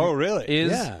trailer Oh, really?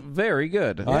 is very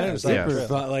good. I understand. Yes.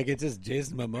 Thought, like, it's just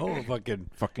Jason Momoa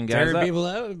fucking guys tearing up. people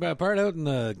apart out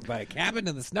by a cabin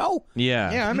in the snow.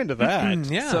 Yeah. Yeah, I'm into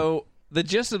that. Yeah. So the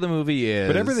gist of the movie is...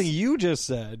 But everything you just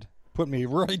said put me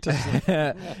right to sleep.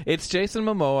 It's Jason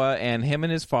Momoa and him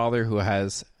and his father, who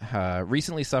has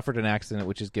recently suffered an accident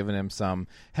which has given him some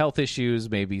health issues,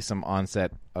 maybe some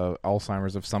onset of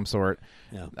Alzheimer's of some sort,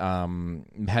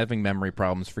 having memory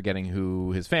problems, forgetting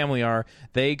who his family are.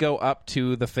 They go up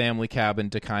to the family cabin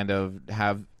to kind of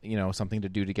have something to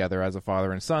do together as a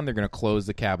father and son. They're going to close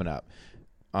the cabin up.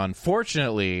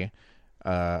 Unfortunately,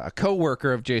 a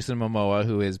co-worker of Jason Momoa,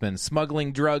 who has been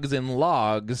smuggling drugs in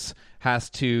logs,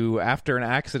 has to, after an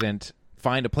accident,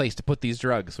 find a place to put these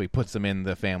drugs. So he puts them in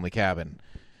the family cabin.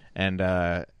 And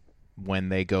when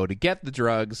they go to get the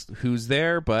drugs, who's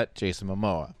there but Jason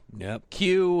Momoa? Yep.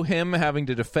 Cue him having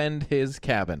to defend his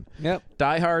cabin. Yep.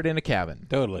 Die Hard in a cabin.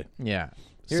 Totally. Yeah.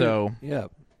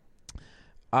 Yep.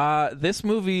 This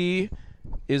movie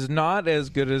is not as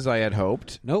good as I had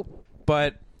hoped. Nope.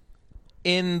 But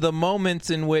in the moments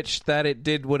in which that it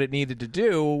did what it needed to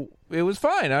do, it was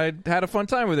fine. I had a fun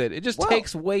time with it. It just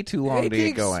takes way too long to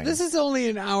get going. This is only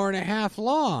an hour and a half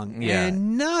long, Yeah.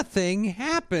 and nothing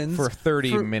happens For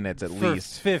 30 minutes at for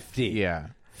least. 50. Yeah.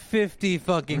 50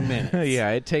 fucking minutes. Yeah,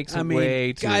 it takes I mean,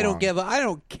 way too long. I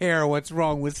don't care what's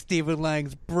wrong with Stephen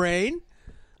Lang's brain.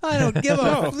 I don't give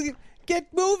a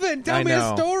get moving. Tell me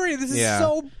a story. This is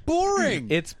so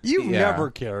boring. You've never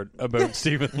cared about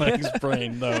Stephen Lang's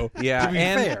brain, though. Yeah, to be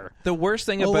and fair. the worst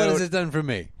thing Well, about what has it done for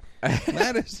me?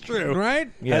 That is true.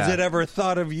 Right? Yeah. Has it ever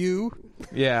thought of you?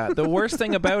 Yeah, the worst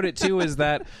thing about it too is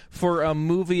that for a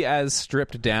movie as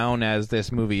stripped down as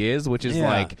this movie is, which is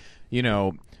like,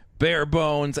 bare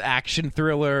bones action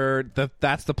thriller,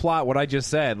 that's the plot, what I just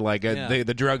said, like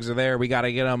the drugs are there, we got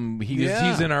to get him,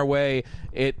 he's in our way.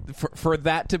 For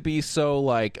that to be so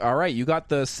like, all right, you got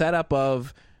the setup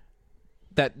of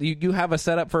that, you have a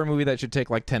setup for a movie that should take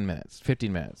like 10 minutes,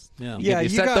 15 minutes. You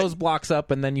set those blocks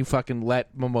up and then you fucking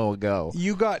let Momoa go.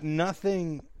 You got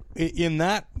nothing in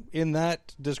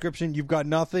that description. You've got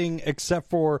nothing except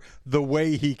for the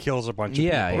way he kills a bunch of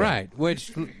people. Right,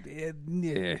 which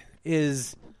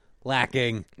is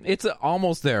lacking. It's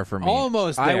almost there for me.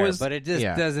 Almost there, but it just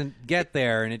doesn't get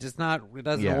there, and it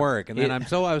doesn't work. And then I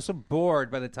was so bored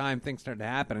by the time things started to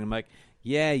happen. And I'm like,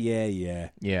 yeah.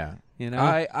 You know,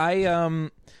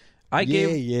 I'm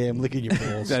licking your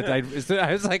balls. I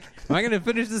was like, am I going to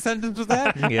finish the sentence with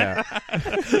that? Yeah.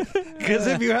 Because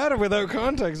if you had it without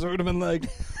context, it would have been like,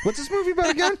 what's this movie about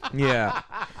again? Yeah.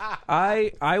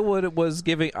 I was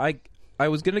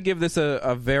going to give this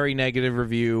a very negative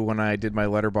review when I did my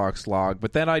Letterboxd log,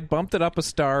 but then I bumped it up a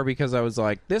star because I was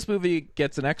like, this movie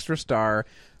gets an extra star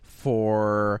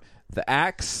for the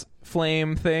axe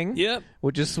flame thing,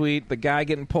 which is sweet. The guy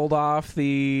getting pulled off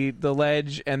the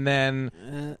ledge, and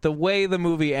then the way the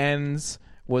movie ends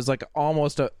was like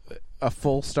almost a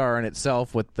full star in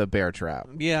itself with the bear trap.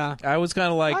 Yeah. I was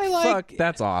kind of like, fuck,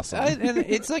 that's awesome. And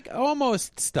it's like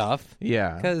almost stuff.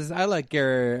 Yeah. Because I like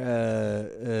Garrett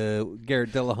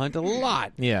Dillahunt a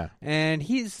lot. Yeah. And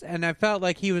I felt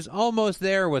like he was almost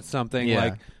there with something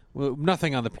like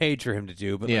nothing on the page for him to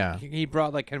do, but like he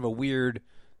brought like kind of a weird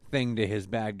thing to his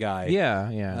bad guy.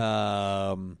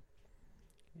 Yeah.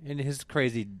 In his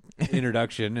crazy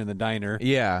introduction in the diner.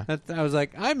 Yeah. I was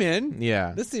like, I'm in.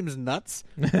 Yeah. This seems nuts.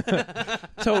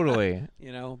 Totally.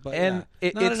 But and not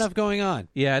it's enough going on.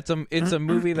 Yeah, it's a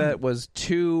movie that was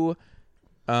too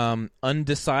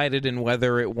undecided in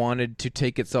whether it wanted to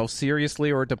take itself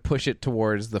seriously or to push it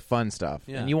towards the fun stuff.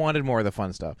 Yeah. And you wanted more of the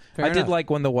fun stuff. Fair I did enough. like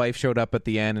when the wife showed up at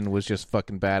the end and was just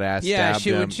fucking badass. Yeah, stabbed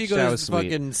him. when she That was goes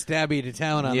sweet. fucking stabby to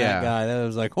town on Yeah. that guy, that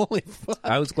was like, holy fuck.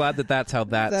 I was glad that's how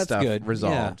that That's stuff good.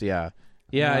 resolved. Yeah.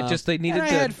 Yeah, they needed and I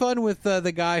to. had fun with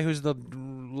the guy who's the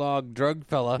log drug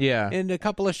fella. Yeah. In a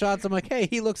couple of shots, I'm like, hey,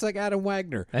 he looks like Adam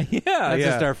Wagner. Yeah, That's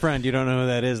just our friend. You don't know who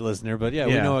that is, listener, but we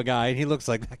Yeah. know a guy, and he looks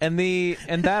like that. And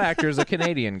that actor is a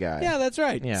Canadian guy. Yeah, that's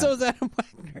right. Yeah. So is Adam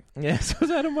Wagner. Yeah, so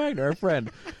is Adam Wagner, our friend.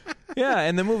 Yeah,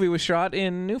 and the movie was shot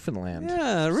in Newfoundland.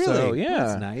 Yeah, really? So, yeah.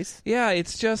 That's nice. Yeah,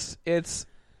 it's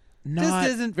not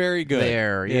This isn't very good.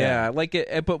 there. Yeah, like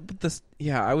but this.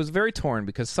 Yeah, I was very torn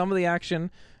because some of the action,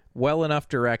 well enough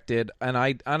directed, and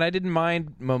I didn't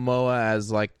mind Momoa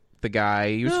as like the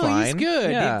guy. He was fine. He's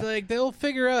good. Yeah. They'll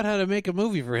figure out how to make a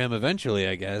movie for him eventually,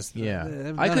 I guess. Yeah, They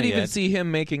haven't I done could it even yet. see him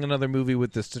making another movie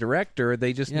with this director.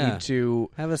 They just need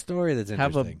to have a story that's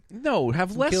have interesting.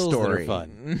 have less kills that are story,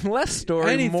 fun. less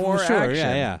story, more sure.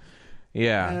 action.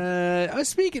 Yeah.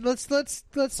 Speaking, let's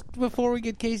before we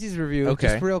get Casey's review, Okay.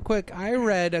 just real quick. I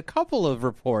read a couple of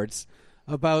reports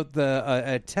about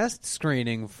a test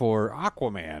screening for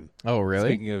Aquaman. Oh, really?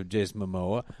 Speaking of Jason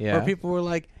Momoa, Yeah. where people were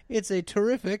like, "It's a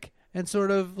terrific and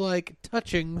sort of like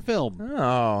touching film."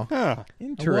 Oh,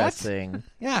 interesting.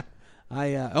 Yeah.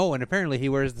 And apparently he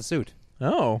wears the suit.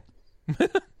 Oh,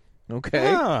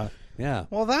 okay. Ah. Yeah.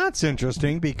 Well, that's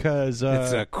interesting because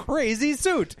It's a crazy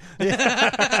suit. That's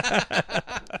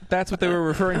what they were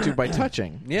referring to by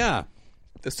touching. Yeah.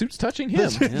 The suit's touching him.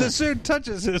 the suit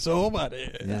touches his whole body.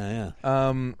 Yeah.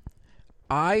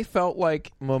 I felt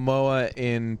like Momoa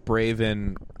in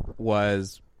Braven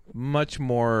was much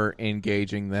more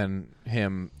engaging than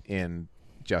him in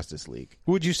Justice League.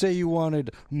 Would you say you wanted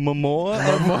Momoa?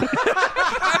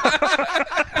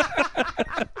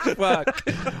 Fuck.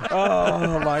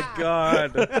 Oh, my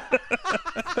God.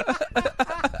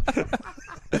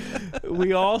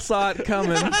 We all saw it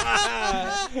coming.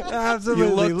 Absolutely.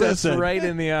 You looked Listen, us right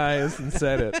in the eyes and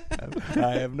said it.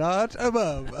 I am not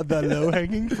above the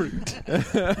low-hanging fruit.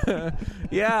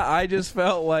 Yeah, I just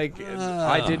felt like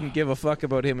I didn't give a fuck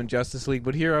about him in Justice League,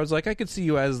 but here I was like, I could see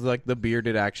you as like the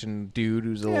bearded action dude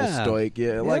who's a little stoic.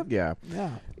 Yeah,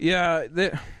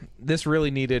 this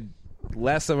really needed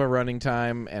less of a running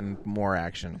time and more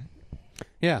action.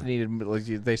 Yeah.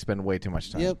 They spend way too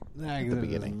much time. Yep. At the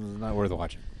beginning. Not worth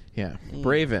watching. Yeah,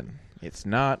 Braven. It's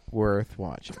not worth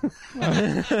watching.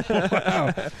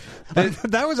 That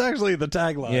was actually the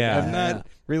tagline. Yeah. And that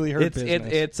really hurt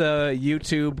business. It's a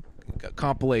YouTube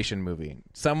compilation movie.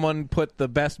 Someone put the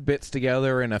best bits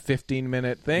together in a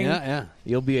 15-minute thing. Yeah.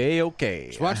 You'll be A-okay.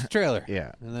 Just watch the trailer.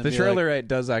 Yeah. And then The be trailer like, it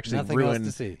does actually nothing else ruin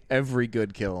to see. every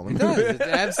good kill in It the does. movie. It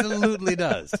absolutely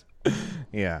does.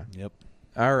 Yeah. Yep.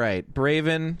 All right.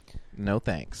 Braven, no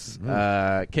thanks.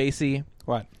 Casey,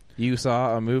 What? you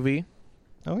saw a movie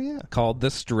Oh, yeah. called The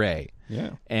Stray.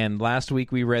 Yeah. And last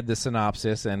week we read the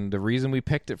synopsis, and the reason we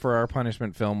picked it for our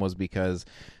punishment film was because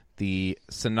the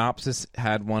synopsis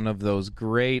had one of those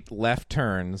great left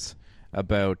turns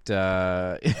about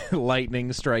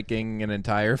lightning striking an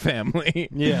entire family.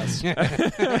 Yes.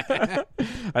 I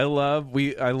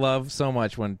love so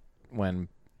much when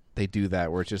they do that,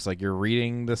 where it's just like you're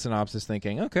reading the synopsis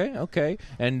thinking, okay,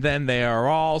 and then they are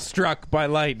all struck by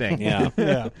lightning.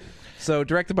 Yeah. So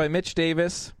directed by Mitch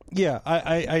Davis. Yeah,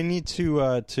 I need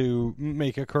to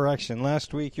make a correction.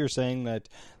 Last week you're saying that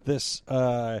this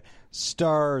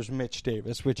stars Mitch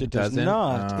Davis, which it does Doesn't?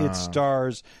 not. It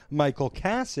stars Michael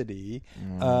Cassidy,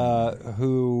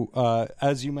 who,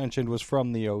 as you mentioned, was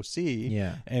from the OC.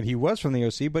 Yeah. And he was from the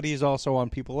OC, but he's also on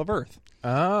People of Earth.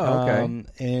 Oh, okay.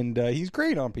 And he's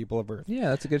great on People of Earth. Yeah,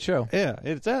 that's a good show. Yeah,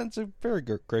 it's a very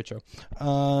great show.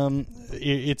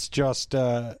 It's just...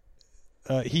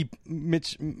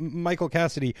 Michael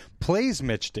Cassidy plays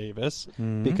Mitch Davis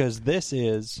because this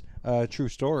is a true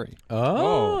story.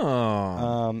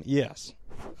 Oh. Yes.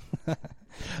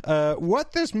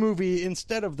 What this movie,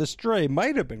 instead of The Stray,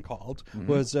 might have been called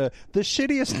was The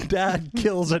Shittiest Dad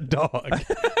Kills a Dog.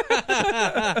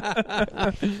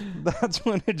 That's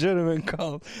what it should have been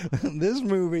called. This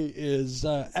movie is,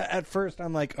 at first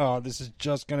I'm like, oh, this is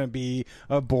just going to be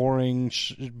a boring,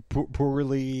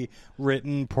 poorly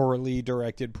written, poorly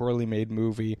directed, poorly made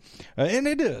movie. And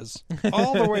it is,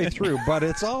 all the way through, but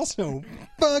it's also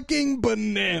fucking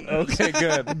bananas. Okay,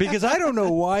 good. Because I don't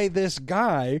know why this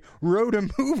guy wrote a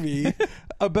movie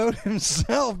about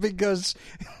himself, because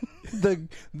the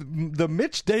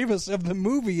Mitch Davis of the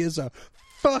movie is a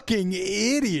fucking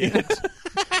idiot.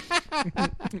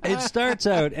 It starts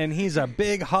out and he's a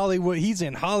big Hollywood. He's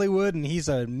in Hollywood and he's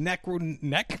a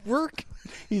network.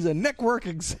 He's a network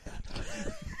exec.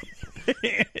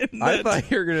 I thought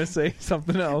you were going to say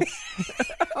something else.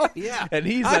 Oh yeah, and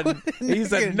he's a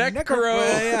necro.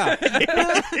 Yeah.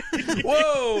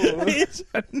 Whoa! He's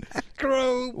a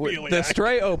necro. The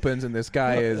Stray opens and this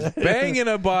guy is banging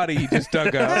a body he just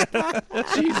dug up.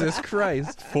 Jesus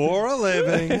Christ! For a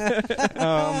living.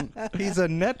 He's a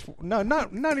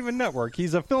not even network.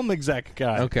 He's a film exec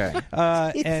guy. Okay.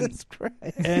 Jesus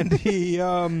Christ.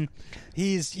 And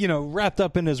he's wrapped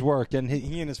up in his work, and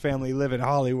he and his family live in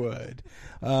Hollywood,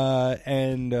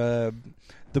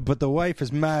 but the wife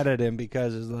is mad at him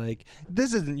because it's like,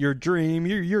 this isn't your dream.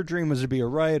 Your dream was to be a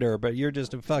writer, but you're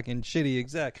just a fucking shitty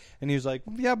exec. And he was like,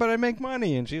 yeah, but I make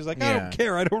money. And she's like, I don't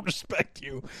care. I don't respect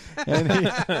you.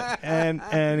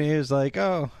 And he was like,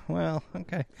 oh, well,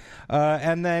 okay.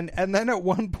 And then at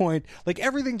one point, like,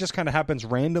 everything just kind of happens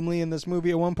randomly in this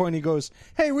movie. At one point he goes,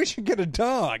 hey, we should get a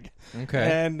dog.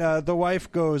 Okay. And the wife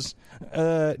goes,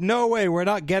 no way, we're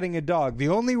not getting a dog. The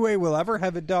only way we'll ever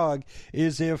have a dog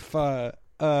is if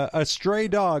a stray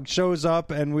dog shows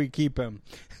up and we keep him.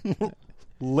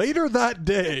 Later that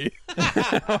day,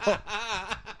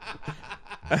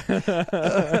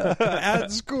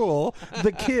 at school,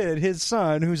 the kid, his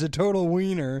son, who's a total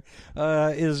wiener,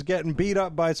 is getting beat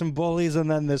up by some bullies,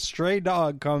 and then this stray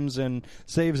dog comes and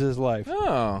saves his life.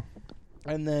 Oh.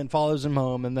 And then follows him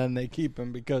home, and then they keep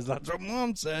him because that's what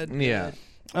Mom said. Yeah.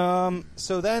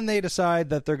 So then they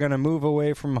decide that they're going to move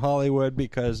away from Hollywood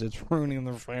because it's ruining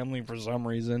their family for some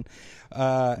reason.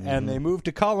 And they move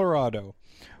to Colorado,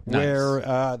 where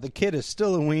the kid is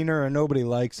still a wiener and nobody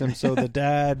likes him. So the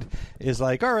dad is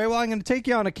like, all right, well, I'm going to take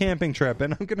you on a camping trip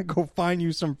and I'm going to go find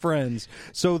you some friends.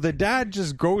 So the dad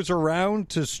just goes around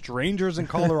to strangers in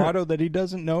Colorado that he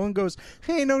doesn't know and goes,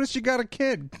 hey, notice you got a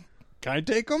kid. Can I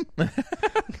take him?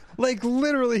 Like,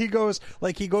 literally, he goes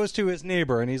to his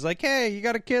neighbor, and he's like, hey, you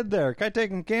got a kid there. Can I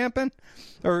take him camping?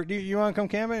 Or do you want to come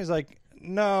camping? He's like,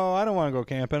 no, I don't want to go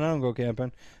camping. I don't go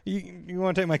camping. You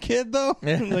want to take my kid, though?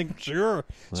 Like, sure.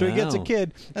 So he gets a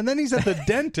kid, and then he's at the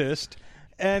dentist,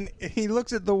 and he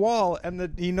looks at the wall,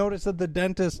 and he noticed that the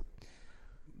dentist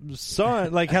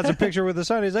son has a picture with the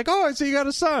son. He's like, oh, I see you got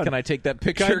a son. Can I take that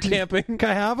picture camping? Can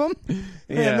I have him?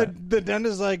 Yeah. And the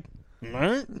dentist's like,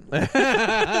 oh,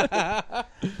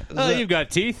 you've got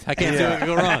teeth. I can't see what could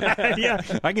go wrong. Yeah,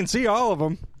 I can see all of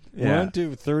them. Yeah. 1,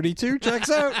 2, 32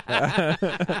 checks out.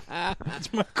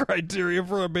 That's my criteria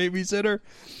for a babysitter.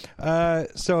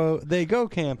 So they go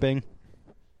camping.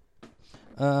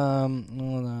 Hold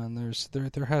on.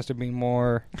 There has to be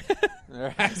more.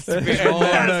 There has to be more.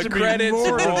 The credits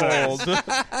rolled.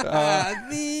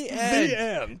 The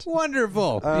end.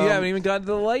 Wonderful. You haven't even gotten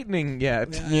to the lightning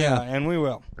yet. Yeah, and we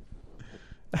will.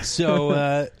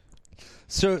 So,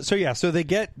 so they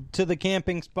get to the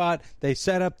camping spot, they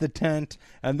set up the tent,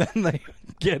 and then they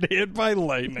get hit by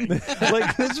lightning.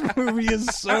 Like, this movie is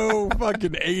so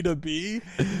fucking A to B.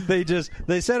 They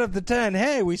set up the tent.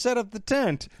 Hey, we set up the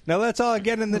tent. Now let's all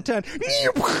get in the tent.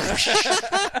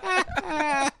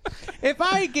 If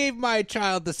I gave my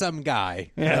child to some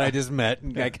guy that I just met,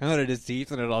 and I counted his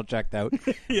teeth and it all checked out,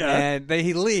 and then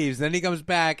he leaves, then he comes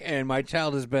back, and my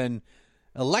child has been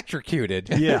electrocuted.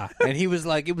 Yeah. And he was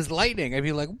like, it was lightning. I'd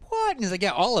be like, what? And he's like,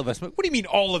 yeah, all of us. What do you mean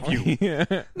all of you?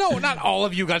 No, not all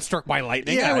of you got struck by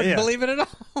lightning. I wouldn't believe it at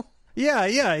all.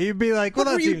 Yeah. You'd be like, well,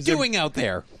 what were you doing out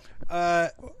there?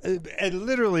 And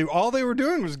literally all they were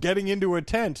doing was getting into a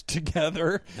tent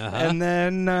together, and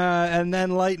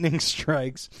then lightning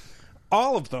strikes.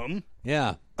 All of them.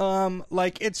 Yeah.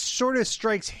 Like, it sort of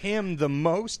strikes him the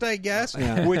most, I guess,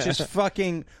 which is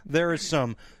fucking, there is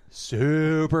some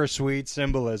super sweet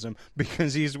symbolism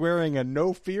because he's wearing a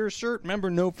No Fear shirt. Remember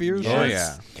No Fear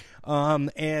shirts? Oh, yeah.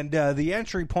 And the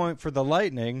entry point for the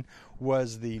lightning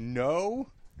was the no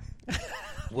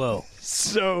Whoa.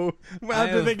 So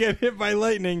after they get hit by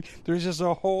lightning, there's just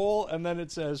a hole, and then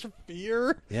it says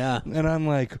fear. Yeah. And I'm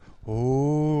like,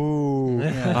 oh,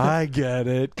 I get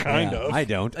it. Kind of. I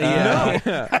don't. No.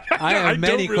 I have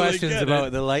many don't really questions get about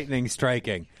it. the lightning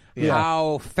striking. Yeah.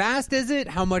 How fast is it?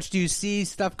 How much do you see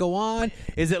stuff go on?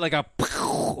 Is it like a,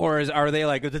 or are they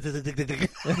like? No, that's,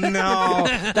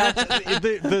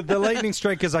 the lightning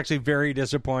strike is actually very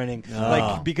disappointing.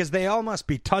 Like, because they all must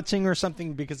be touching or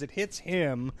something, because it hits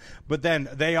him, but then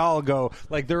they all go,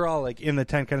 like, they're all like in the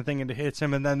tent kind of thing, and it hits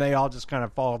him, and then they all just kind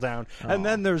of fall down. And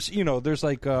then there's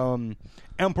like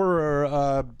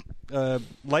Emperor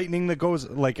lightning that goes,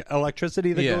 like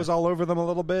electricity that goes all over them a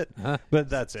little bit, but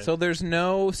that's it. So there's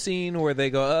no scene where they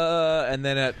go, and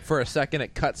then for a second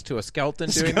it cuts to a skeleton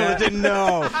doing that?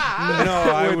 No,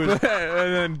 I was, and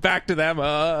then back to them,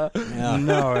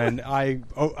 no, and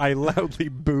I loudly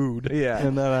booed,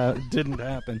 and that didn't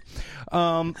happen.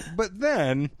 But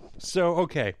then,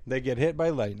 okay, they get hit by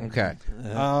lightning, Okay.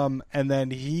 And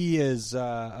then he is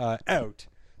out,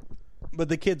 but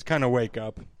the kids kind of wake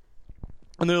up.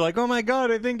 And they're like, oh, my God,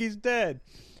 I think he's dead.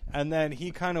 And then he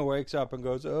kind of wakes up and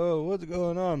goes, oh, what's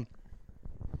going on?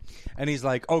 And he's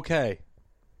like, okay,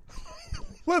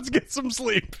 let's get some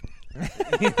sleep.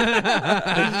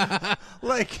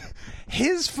 Like,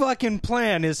 his fucking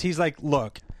plan is, he's like,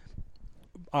 look,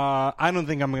 I don't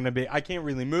think I'm going to I can't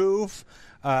really move.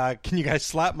 Can you guys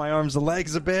slap my arms and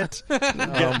legs a bit? Oh,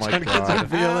 my Get God. some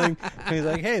feeling. And he's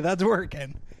like, hey, that's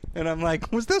working. And I'm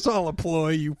like, was this all a ploy,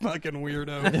 you fucking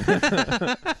weirdo?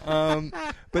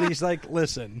 But he's like,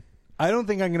 listen, I don't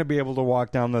think I'm going to be able to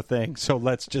walk down the thing, so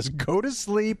let's just go to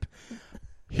sleep.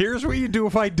 Here's what you do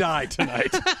if I die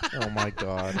tonight. Oh, my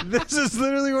God. This is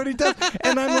literally what he does.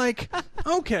 And I'm like,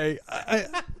 okay,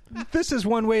 this is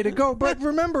one way to go. But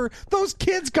remember, those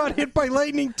kids got hit by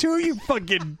lightning too, you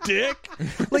fucking dick.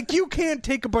 Like, you can't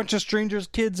take a bunch of strangers'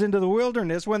 kids into the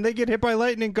wilderness when they get hit by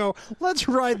lightning and go, let's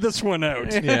ride this one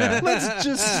out. Yeah. Let's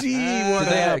just see what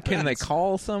happens. Can they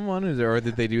call someone, or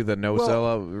did they do the no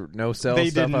cell They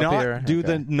stuff did up not here? do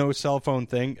the no cell phone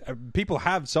thing. People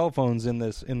have cell phones in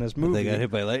this movie. They got hit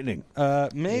by lightning.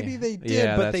 Maybe they did,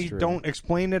 Yeah, but that's they true. don't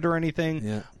explain it or anything.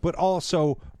 Yeah. But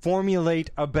also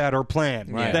formulate a better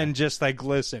plan Right. than just like,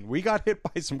 listen, we got hit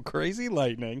by some crazy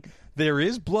lightning. There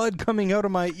is blood coming out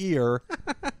of my ear.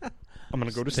 I'm going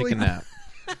to go to Take sleep. a nap.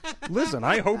 Listen,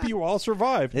 I hope you all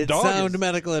survive. It's Dog sound is-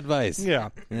 medical advice. Yeah.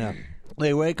 Yeah.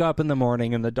 They wake up in the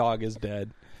morning and the dog is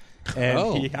dead.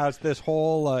 And he has this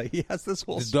whole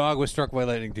His dog was struck by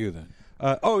lightning too. Then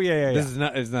yeah. this is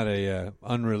not. It's not a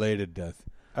unrelated death.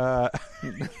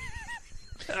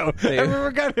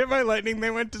 Everyone got hit by lightning.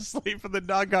 They went to sleep, and the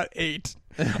dog got ate.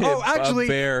 Oh, actually, a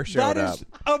bear showed that is-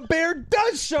 A bear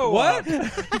does show up.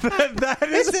 that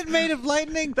is Is it made of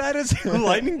lightning? That is a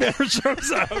lightning bear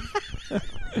shows up.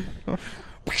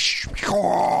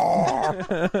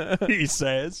 He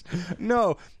says,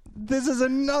 "No, this is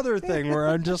another thing where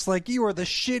I'm just like, you are the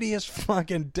shittiest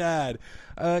fucking dad."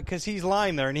 Because he's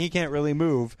lying there and he can't really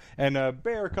move, and a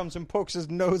bear comes and pokes his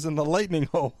nose in the lightning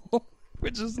hole,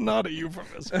 which is not a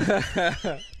euphemism.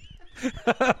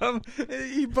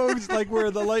 He pokes like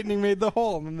where the lightning made the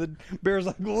hole, and the bear's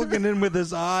like looking in with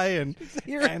his eye, and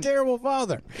You're a terrible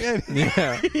father. and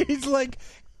he's like,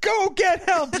 "Go get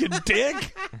help, you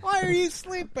dick! Why are you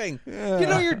sleeping? You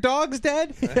know your dog's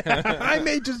dead. I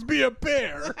may just be a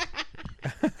bear."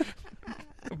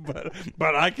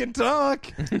 But I can talk.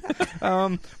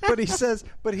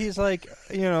 But he's like,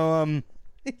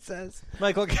 He says,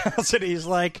 Michael Cassidy's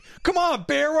like, "Come on,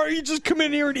 bear, why don't you just come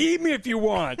in here and eat me if you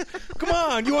want? Come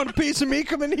on, you want a piece of me?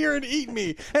 Come in here and eat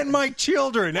me and my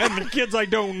children and the kids I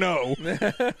don't know."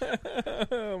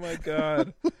 Oh, my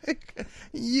God.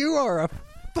 You are a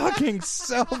fucking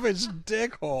selfish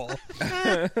dickhole.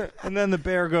 And then the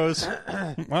bear goes,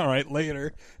 "All right,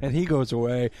 later," and he goes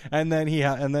away. And then he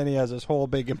has this whole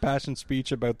big impassioned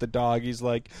speech about the dog. He's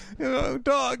like,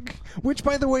 "Dog," which,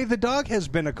 by the way, the dog has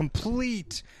been a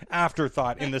complete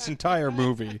afterthought in this entire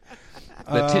movie.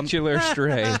 The titular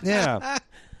stray. Yeah.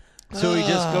 So he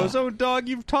just goes, "Oh, dog,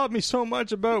 you've taught me so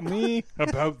much about me,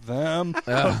 about them,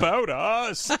 about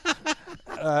us."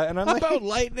 And I'm like, about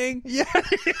lightning. Yeah,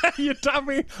 you taught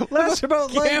me less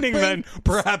about lightning than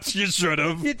perhaps you should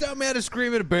have. You taught me how to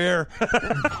scream at a bear.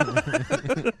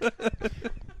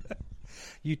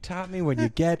 You taught me when you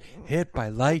get hit by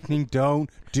lightning, don't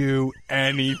do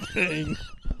anything.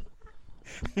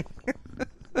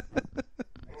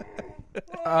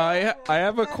 I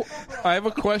have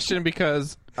a question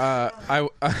because I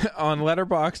on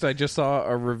Letterboxd I just saw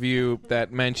a review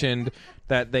that mentioned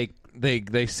that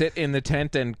they sit in the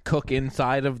tent and cook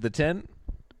inside of the tent.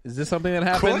 Is this something that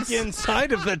happens? Cook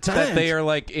inside of the tent. That they are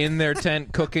like in their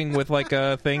tent cooking with like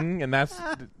a thing, and that's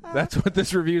what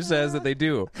this review says that they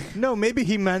do. No, maybe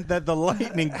he meant that the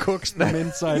lightning cooks them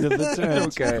inside of the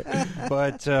tent. Okay,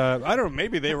 but I don't know.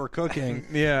 Maybe they were cooking.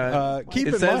 Yeah. Keep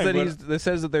it in says mind, that it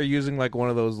says that they're using like one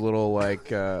of those little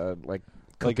like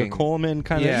like a Coleman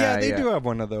kind of. Yeah, they do have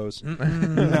one of those.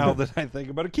 Now that I think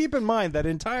about it, keep in mind that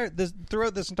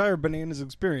throughout this entire Bananas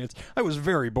experience, I was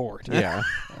very bored. Yeah.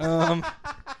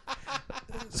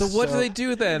 So what do they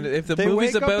do then if the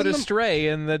movie's about a stray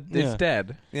and it's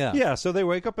dead? Yeah. Yeah. So they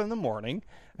wake up in the morning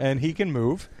and he can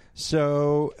move.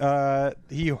 So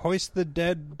he hoists the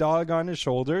dead dog on his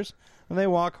shoulders. And they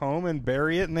walk home and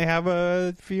bury it, and they have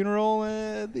a funeral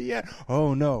at the end.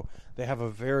 Oh no, they have a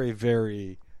very,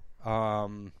 very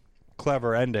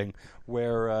clever ending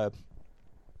where,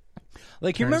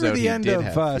 like, you remember the end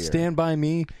of Stand By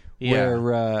Me,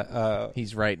 where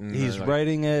he's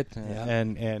writing it,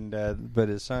 and but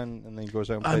his son, and then he goes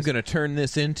out and plays. I'm going to turn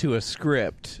this into a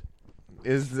script.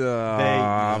 They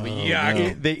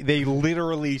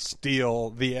literally steal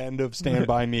the end of Stand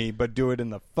By Me, but do it in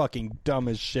the fucking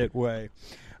dumbest shit way,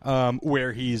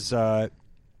 where he's.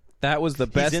 That was the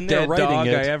best dead dog I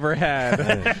ever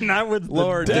had. Not with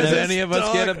Lord, does any of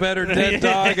us get a better dead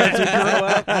dog as we grow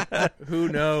up? Who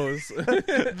knows?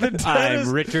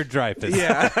 I'm Richard Dreyfuss.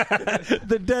 Yeah.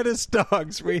 The deadest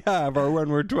dogs we have are when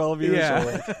we're 12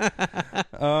 years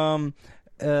old.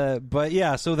 But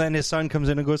yeah, so then his son comes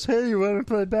in and goes, "Hey, you want to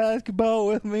play basketball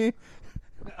with me?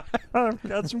 I've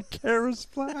got some Karis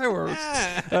flowers."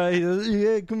 He goes,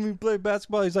 "Yeah, can we play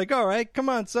basketball?" He's like, "All right, come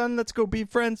on, son, let's go be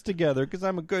friends together because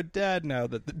I'm a good dad now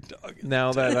that the dog is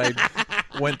now dead." that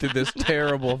I went through this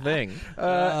terrible thing."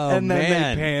 And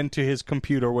then they panned to his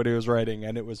computer what he was writing,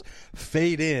 and it was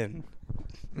fade in.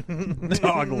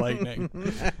 Dog lightning.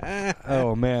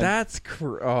 Oh man, that's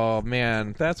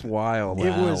that's wild.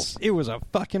 It was a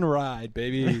fucking ride,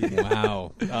 baby.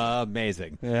 Wow,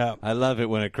 amazing. Yeah, I love it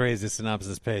when a crazy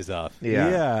synopsis pays off.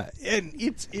 Yeah, and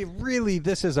this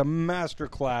is a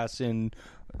masterclass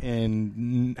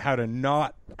in how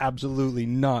to absolutely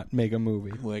not make a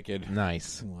movie. Wicked.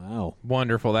 Nice. Wow.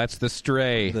 Wonderful. That's The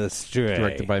Stray. The Stray.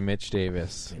 Directed by Mitch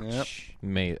Davis. Yep.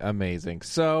 Amazing.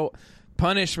 So,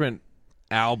 punishment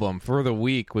album for the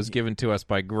week was given to us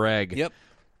by Greg. Yep.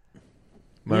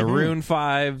 Maroon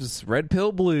 5's Red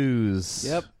Pill Blues.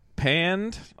 Yep.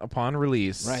 Panned upon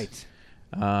release. Right.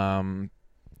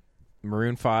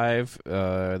 Maroon 5,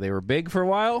 they were big for a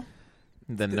while.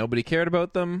 Then nobody cared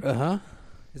about them. Uh-huh.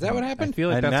 Is that what happened? I feel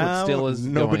like that's what still is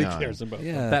nobody going on. cares about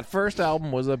them. That first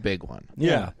album was a big one.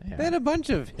 Yeah. They had a bunch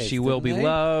of hits, She Will Be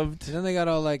Loved. And then they got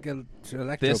all like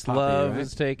electro This Love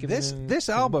is taken. This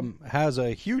album has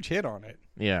a huge hit on it.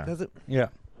 Yeah. Does it? Yeah.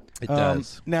 It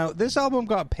does. Now, this album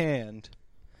got panned,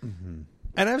 and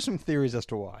I have some theories as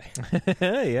to why.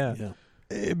 Yeah.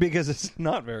 Because it's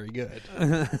not very good.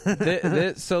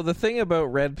 So the thing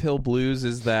about Red Pill Blues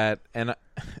is that, and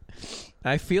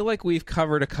I feel like we've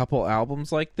covered a couple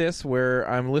albums like this where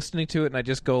I'm listening to it and I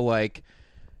just go like,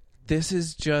 this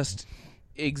is just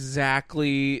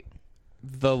exactly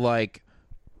the like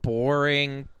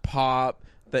boring pop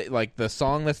that like the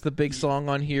song that's the big song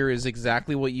on here is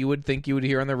exactly what you would think you would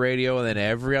hear on the radio, and then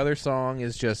every other song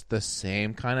is just the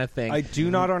same kind of thing. I do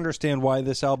not understand why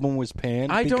this album was panned.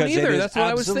 I don't because either. It is That's what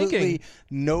I was thinking. absolutely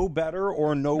no better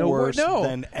or no worse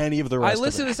than any of the rest I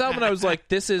listened of to this album and I was like,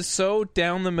 this is so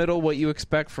down the middle what you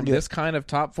expect from this kind of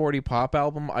top 40 pop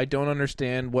album. I don't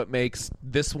understand what makes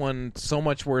this one so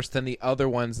much worse than the other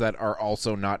ones that are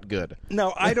also not good.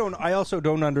 No, I don't. I also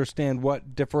don't understand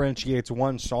what differentiates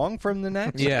one song from the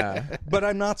next. Yeah. But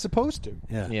I'm not supposed to.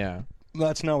 Yeah.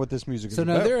 That's not what this music is So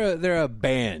about. now they're a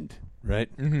band,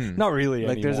 right? Mm-hmm. Not really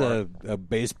Like anymore. there's a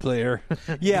bass player.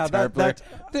 Yeah, that's.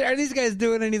 Are these guys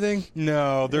doing anything?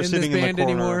 No, they're in sitting this in band the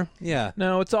corner. anymore. Yeah.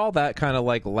 No, it's all that kind of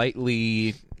like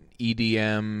lightly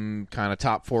EDM kind of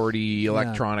top 40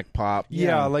 electronic pop.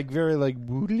 Yeah, like very like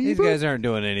These guys aren't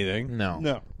doing anything.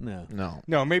 No.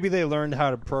 No, maybe they learned how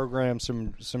to program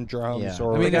some drums. Yeah.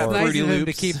 Or I mean, it's or- nice Fruity of them to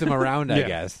Loops. keep them around, I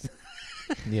guess.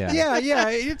 Yeah. Yeah.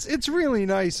 It's really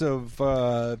nice of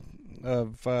fucking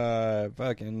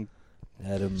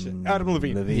Adam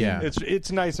Levine. Yeah.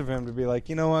 It's nice of him to be like,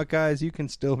 you know what, guys, you can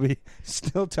still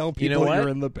tell people You know what? you're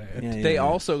in the band.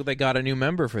 Yeah, They got a new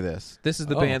member for this. This is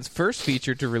the band's first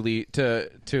feature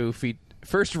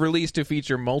first release to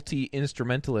feature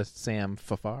multi-instrumentalist Sam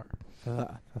Farrar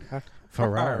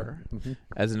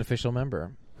as an official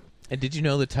member. And did you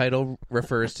know the title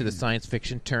refers to the science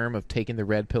fiction term of taking the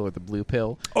red pill or the blue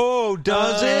pill? Oh,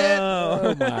 does it?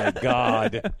 Oh my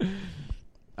God!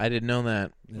 I didn't know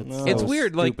that. That's It's so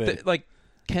weird. stupid. Like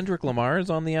Kendrick Lamar is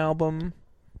on the album.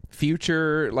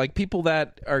 Future, like people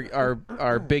that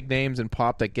are big names in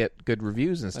pop that get good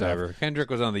reviews and stuff. Whatever. Kendrick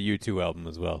was on the U2 album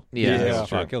as well. Yeah.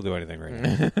 Fuck, he'll do anything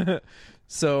right now.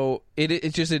 So it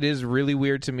is really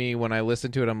weird to me when I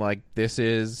listen to it. I'm like, this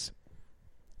is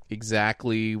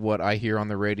exactly what I hear on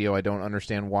the radio. I don't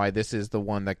understand why this is the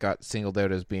one that got singled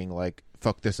out as being like,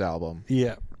 fuck this album.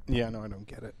 Yeah. Yeah, no, I don't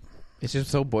get it. It's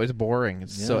just so boring.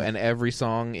 It's so, and every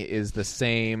song is the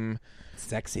same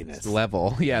sexiness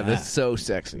level. Yeah, that's so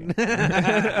sexy.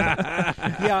 Yeah,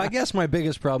 I guess my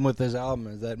biggest problem with this album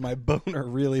is that my boner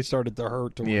really started to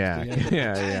hurt towards the end.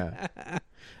 Yeah.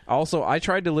 Also, I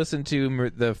tried to listen to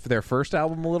their first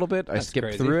album a little bit. I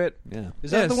skipped through it. Yeah.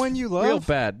 Is that the one you love? Real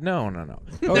bad. No. Oh,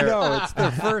 no, it's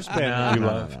the first band you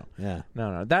love.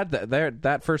 No.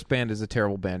 That first band is a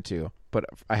terrible band, too. But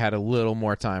I had a little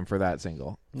more time for that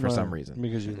single for some reason.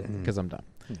 Because I'm done.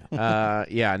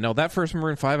 That first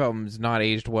Maroon 5 album is not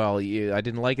aged well. I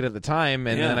didn't like it at the time,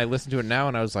 and then I listened to it now,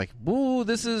 and I was like, "Ooh,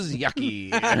 this is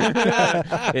yucky."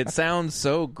 It sounds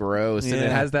so gross, and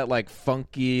it has that like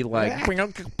funky like.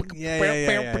 Yeah.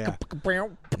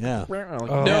 No,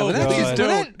 please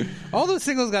don't. All those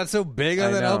singles got so big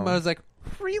on that album. I was like,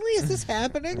 really? Is this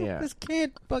happening? Yeah. This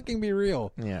can't fucking be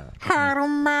real. Yeah. I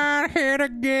don't mind here to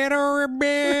get a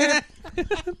bit.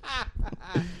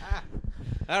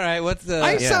 All right, what's the...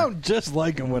 I sound just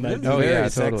like him when I do very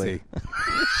it. sexy.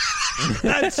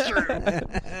 That's true.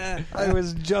 I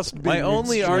was just being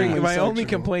my only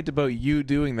complaint about you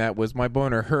doing that was my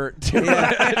boner hurt too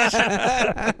much.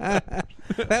 That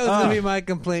was going to be my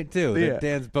complaint, too. That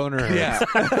Dan's boner hurt. Yeah.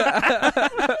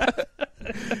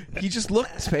 He just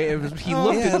looked pain. He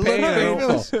looked at pain.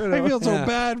 I feel so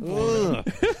bad for him.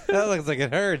 That looks like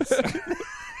it hurts.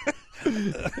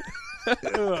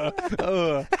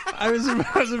 I was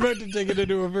about to take it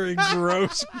into a very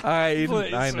gross place. I know.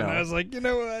 And I was like, you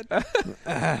know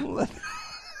what?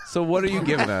 So what are you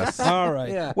giving us? All right.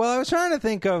 Yeah. Well, I was trying to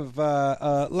think of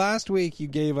last week. You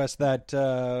gave us that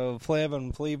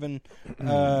Flavin Led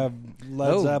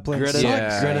Zeppelin,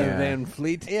 Greta Van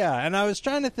Fleet. Yeah, and I was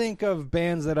trying to think of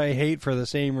bands that I hate for the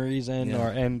same reason,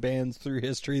 and bands through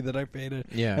history that I've hated.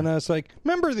 Yeah. And I was like,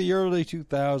 remember the early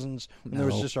 2000s when there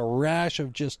was just a rash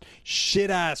of just shit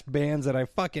ass bands that I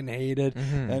fucking hated,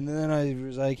 and then I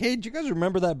was like, hey, do you guys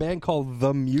remember that band called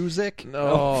The Music?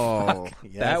 No,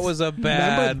 that was a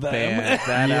bad band.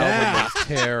 That album was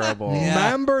terrible.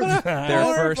 Remember that?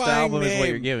 Their first album is what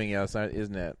you're giving us,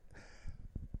 isn't it?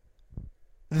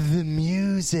 The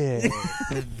Music.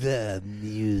 The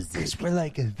music. Because we're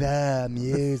like the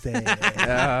music.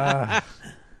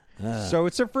 So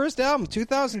it's their first album,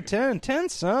 2010. 10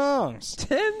 songs.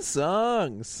 10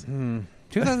 songs.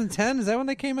 2010? Is that when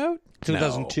they came out?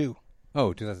 2002.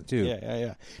 Oh, 2002.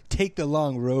 Yeah. Take the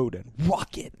long road and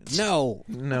walk it. No.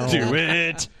 Do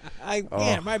it.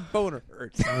 My boner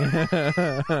hurts.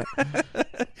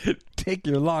 Take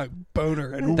your long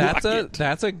boner and walk it.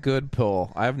 That's a good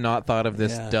pull. I have not thought of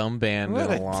this dumb band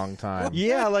in a long time.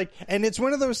 Yeah, and it's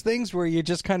one of those things where you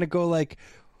just kind of go like,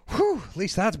 whew, at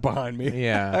least that's behind me.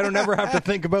 Yeah. I don't ever have to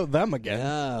think about them again.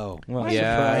 No. Well,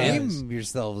 Name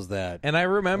yourselves that. And I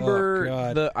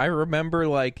remember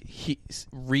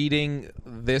reading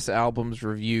this album's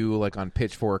review like on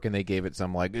Pitchfork, and they gave it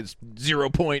some like it's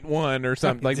 0.1 or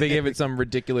something. Like they gave it some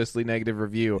ridiculously negative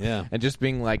review. Yeah. And just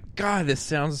being like, God, this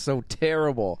sounds so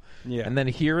terrible. Yeah. And then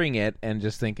hearing it and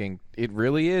just thinking it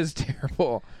really is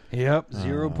terrible. Yep,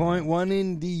 0.1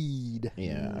 indeed.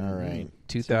 Yeah, all right.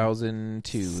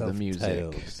 2002, The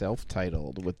Music,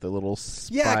 self-titled with the little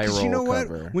spiral Yeah, because you know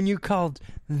cover. what? When you called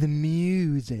The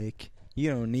Music, you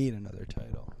don't need another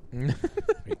title.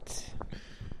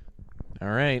 All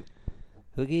right.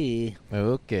 Okay.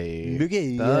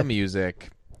 The Music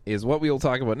is what we will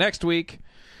talk about next week.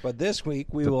 But this week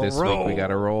we But will this roll. week we got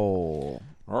to roll.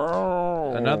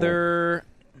 Another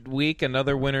week,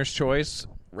 another winner's choice.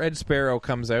 Red Sparrow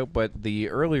comes out, but the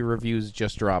early reviews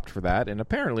just dropped for that, and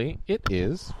apparently it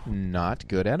is not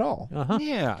good at all.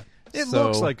 Yeah. It So-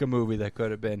 looks like a movie that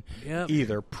could have been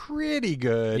either pretty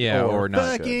good or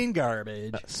not fucking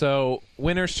garbage. So,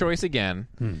 winner's choice again,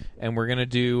 and we're going to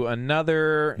do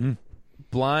another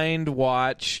blind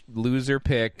watch loser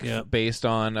pick based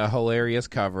on a hilarious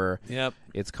cover. Yep.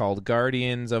 It's called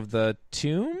Guardians of the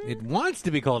Tomb? It wants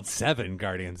to be called 7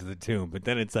 Guardians of the Tomb, but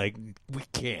then it's like, we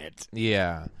can't.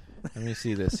 Yeah. Let me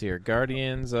see this here.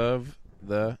 Guardians of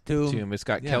the Tomb. It's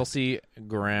got Kelsey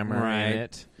Grammer in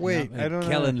it. Wait, I don't know.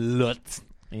 Kellen Lutz.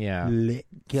 Yeah.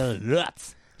 Kellen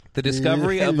Lutz. The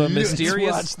discovery of a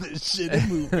mysterious... Let's watch this shitty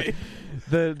movie.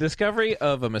 The discovery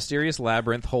of a mysterious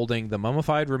labyrinth holding the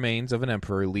mummified remains of an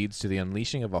emperor leads to the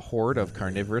unleashing of a horde of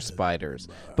carnivorous spiders.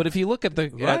 But if you look at the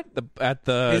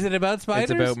Is it about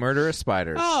spiders? It's about murderous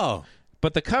spiders. Oh.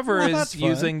 But the cover that's is fun.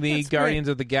 using the That's Guardians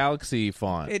of the Galaxy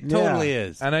font. It totally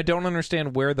is. And I don't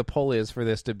understand where the pull is for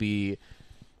this to be.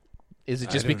 Is it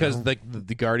just because the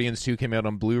Guardians 2 came out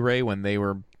on Blu-ray when they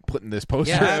were putting this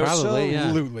poster Yeah, out? probably.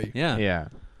 Absolutely. Yeah. Yeah.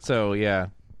 So, yeah.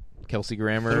 Kelsey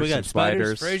Grammer, So we got some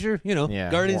spiders. Fraser, Yeah.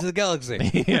 Guardians of the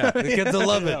Galaxy. Yeah. The kids will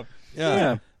love it.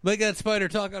 Yeah. Make that spider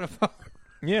talk on a phone.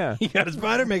 Yeah. You got a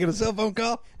spider making a cell phone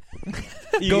call?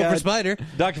 Go for spider.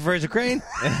 Dr. Fraser Crane.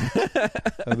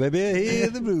 Oh, baby, hear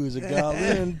the blues are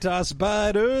calling, toss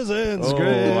spiders and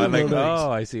scream.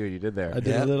 I see what you did there. I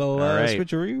did a little All right.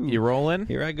 switcheroo. You rolling?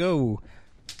 Here I go.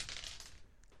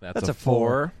 That's a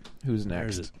 4. Who's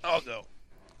next? I'll go.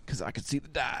 Because I can see the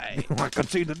die. I can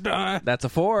see the die. That's a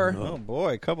 4. Oh,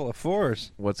 boy, a couple of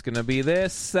 4s. What's going to be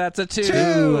this? That's a 2.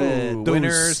 Two.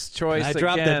 Winner's choice I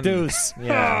dropped again. the deuce.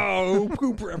 Yeah. Oh,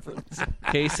 poop reference.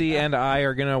 Casey and I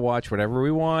are going to watch whatever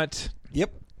we want.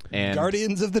 Yep. And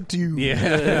Guardians of the Tube.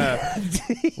 Yeah.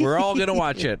 We're all going to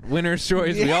watch it. Winner's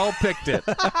choice. We all picked it.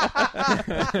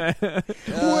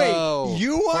 Wait,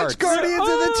 you watched Guardians of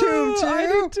the Tube, too? I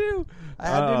did, too. I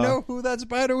had to know who that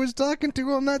spider was talking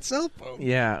to on that cell phone.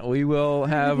 Yeah, we will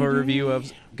have a review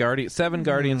of 7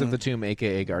 Guardians of the Tomb,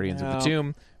 a.k.a. Guardians of the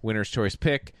Tomb. Winner's choice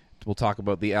pick. We'll talk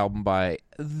about the album by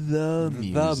The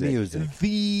Music.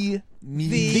 The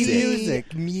Music.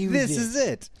 This is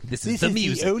it. This is the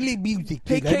music. the only music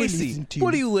Hey, that I will Casey, listen to.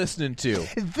 what are you listening to?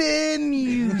 The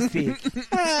music.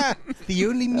 The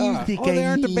only music I They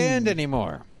aren't a need. band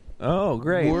anymore. Oh,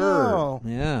 great. Word.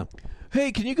 Yeah.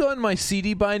 Hey, can you go in my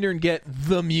CD binder and get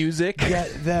The Music?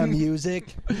 Get the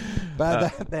music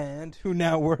by the band who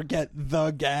now work at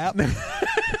The Gap.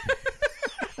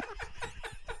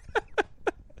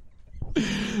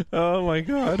 Oh, my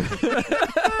God.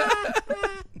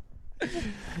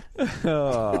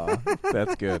 Oh,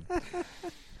 that's good.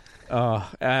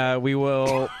 We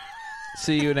will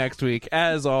see you next week.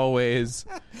 As always,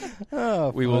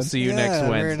 we will see you next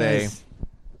Wednesday. Nice.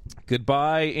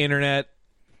 Goodbye, Internet.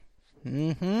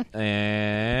 Mm-hmm.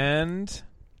 And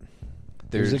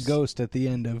There's a ghost at the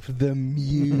end of The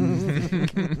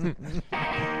Music.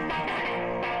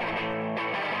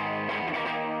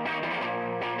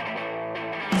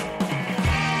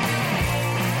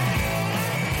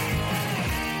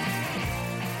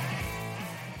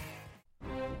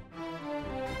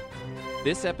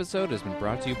 This episode has been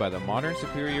brought to you by the Modern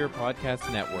Superior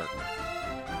Podcast Network.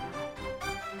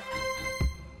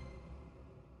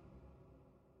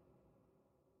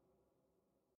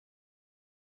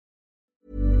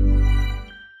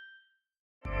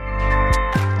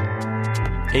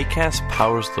 Acast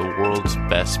powers the world's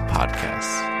best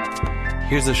podcasts.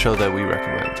 Here's a show that we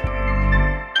recommend.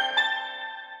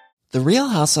 The Real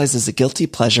Housewives is a guilty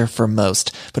pleasure for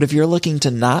most, but if you're looking to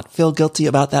not feel guilty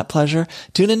about that pleasure,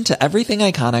 tune in to Everything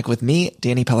Iconic with me,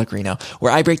 Danny Pellegrino,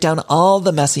 where I break down all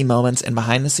the messy moments and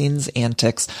behind-the-scenes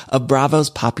antics of Bravo's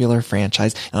popular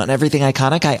franchise. And on Everything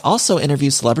Iconic, I also interview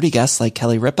celebrity guests like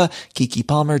Kelly Ripa, Keke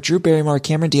Palmer, Drew Barrymore,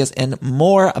 Cameron Diaz, and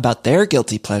more about their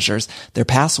guilty pleasures, their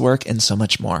past work, and so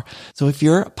much more. So if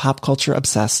you're pop culture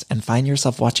obsessed and find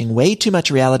yourself watching way too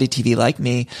much reality TV like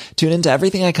me, tune in to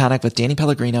Everything Iconic with Danny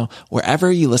Pellegrino,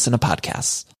 wherever you listen to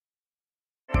podcasts.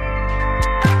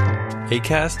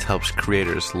 Acast helps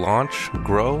creators launch,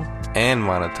 grow, and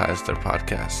monetize their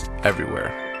podcasts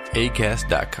everywhere.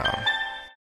 Acast.com.